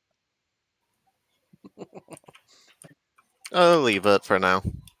nuts. I'll leave it for now.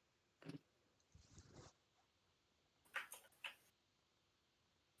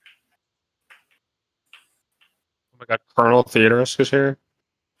 Oh my god, Colonel Theodorus is here.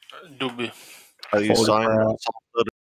 Doobie. Are you Holy signed? crap.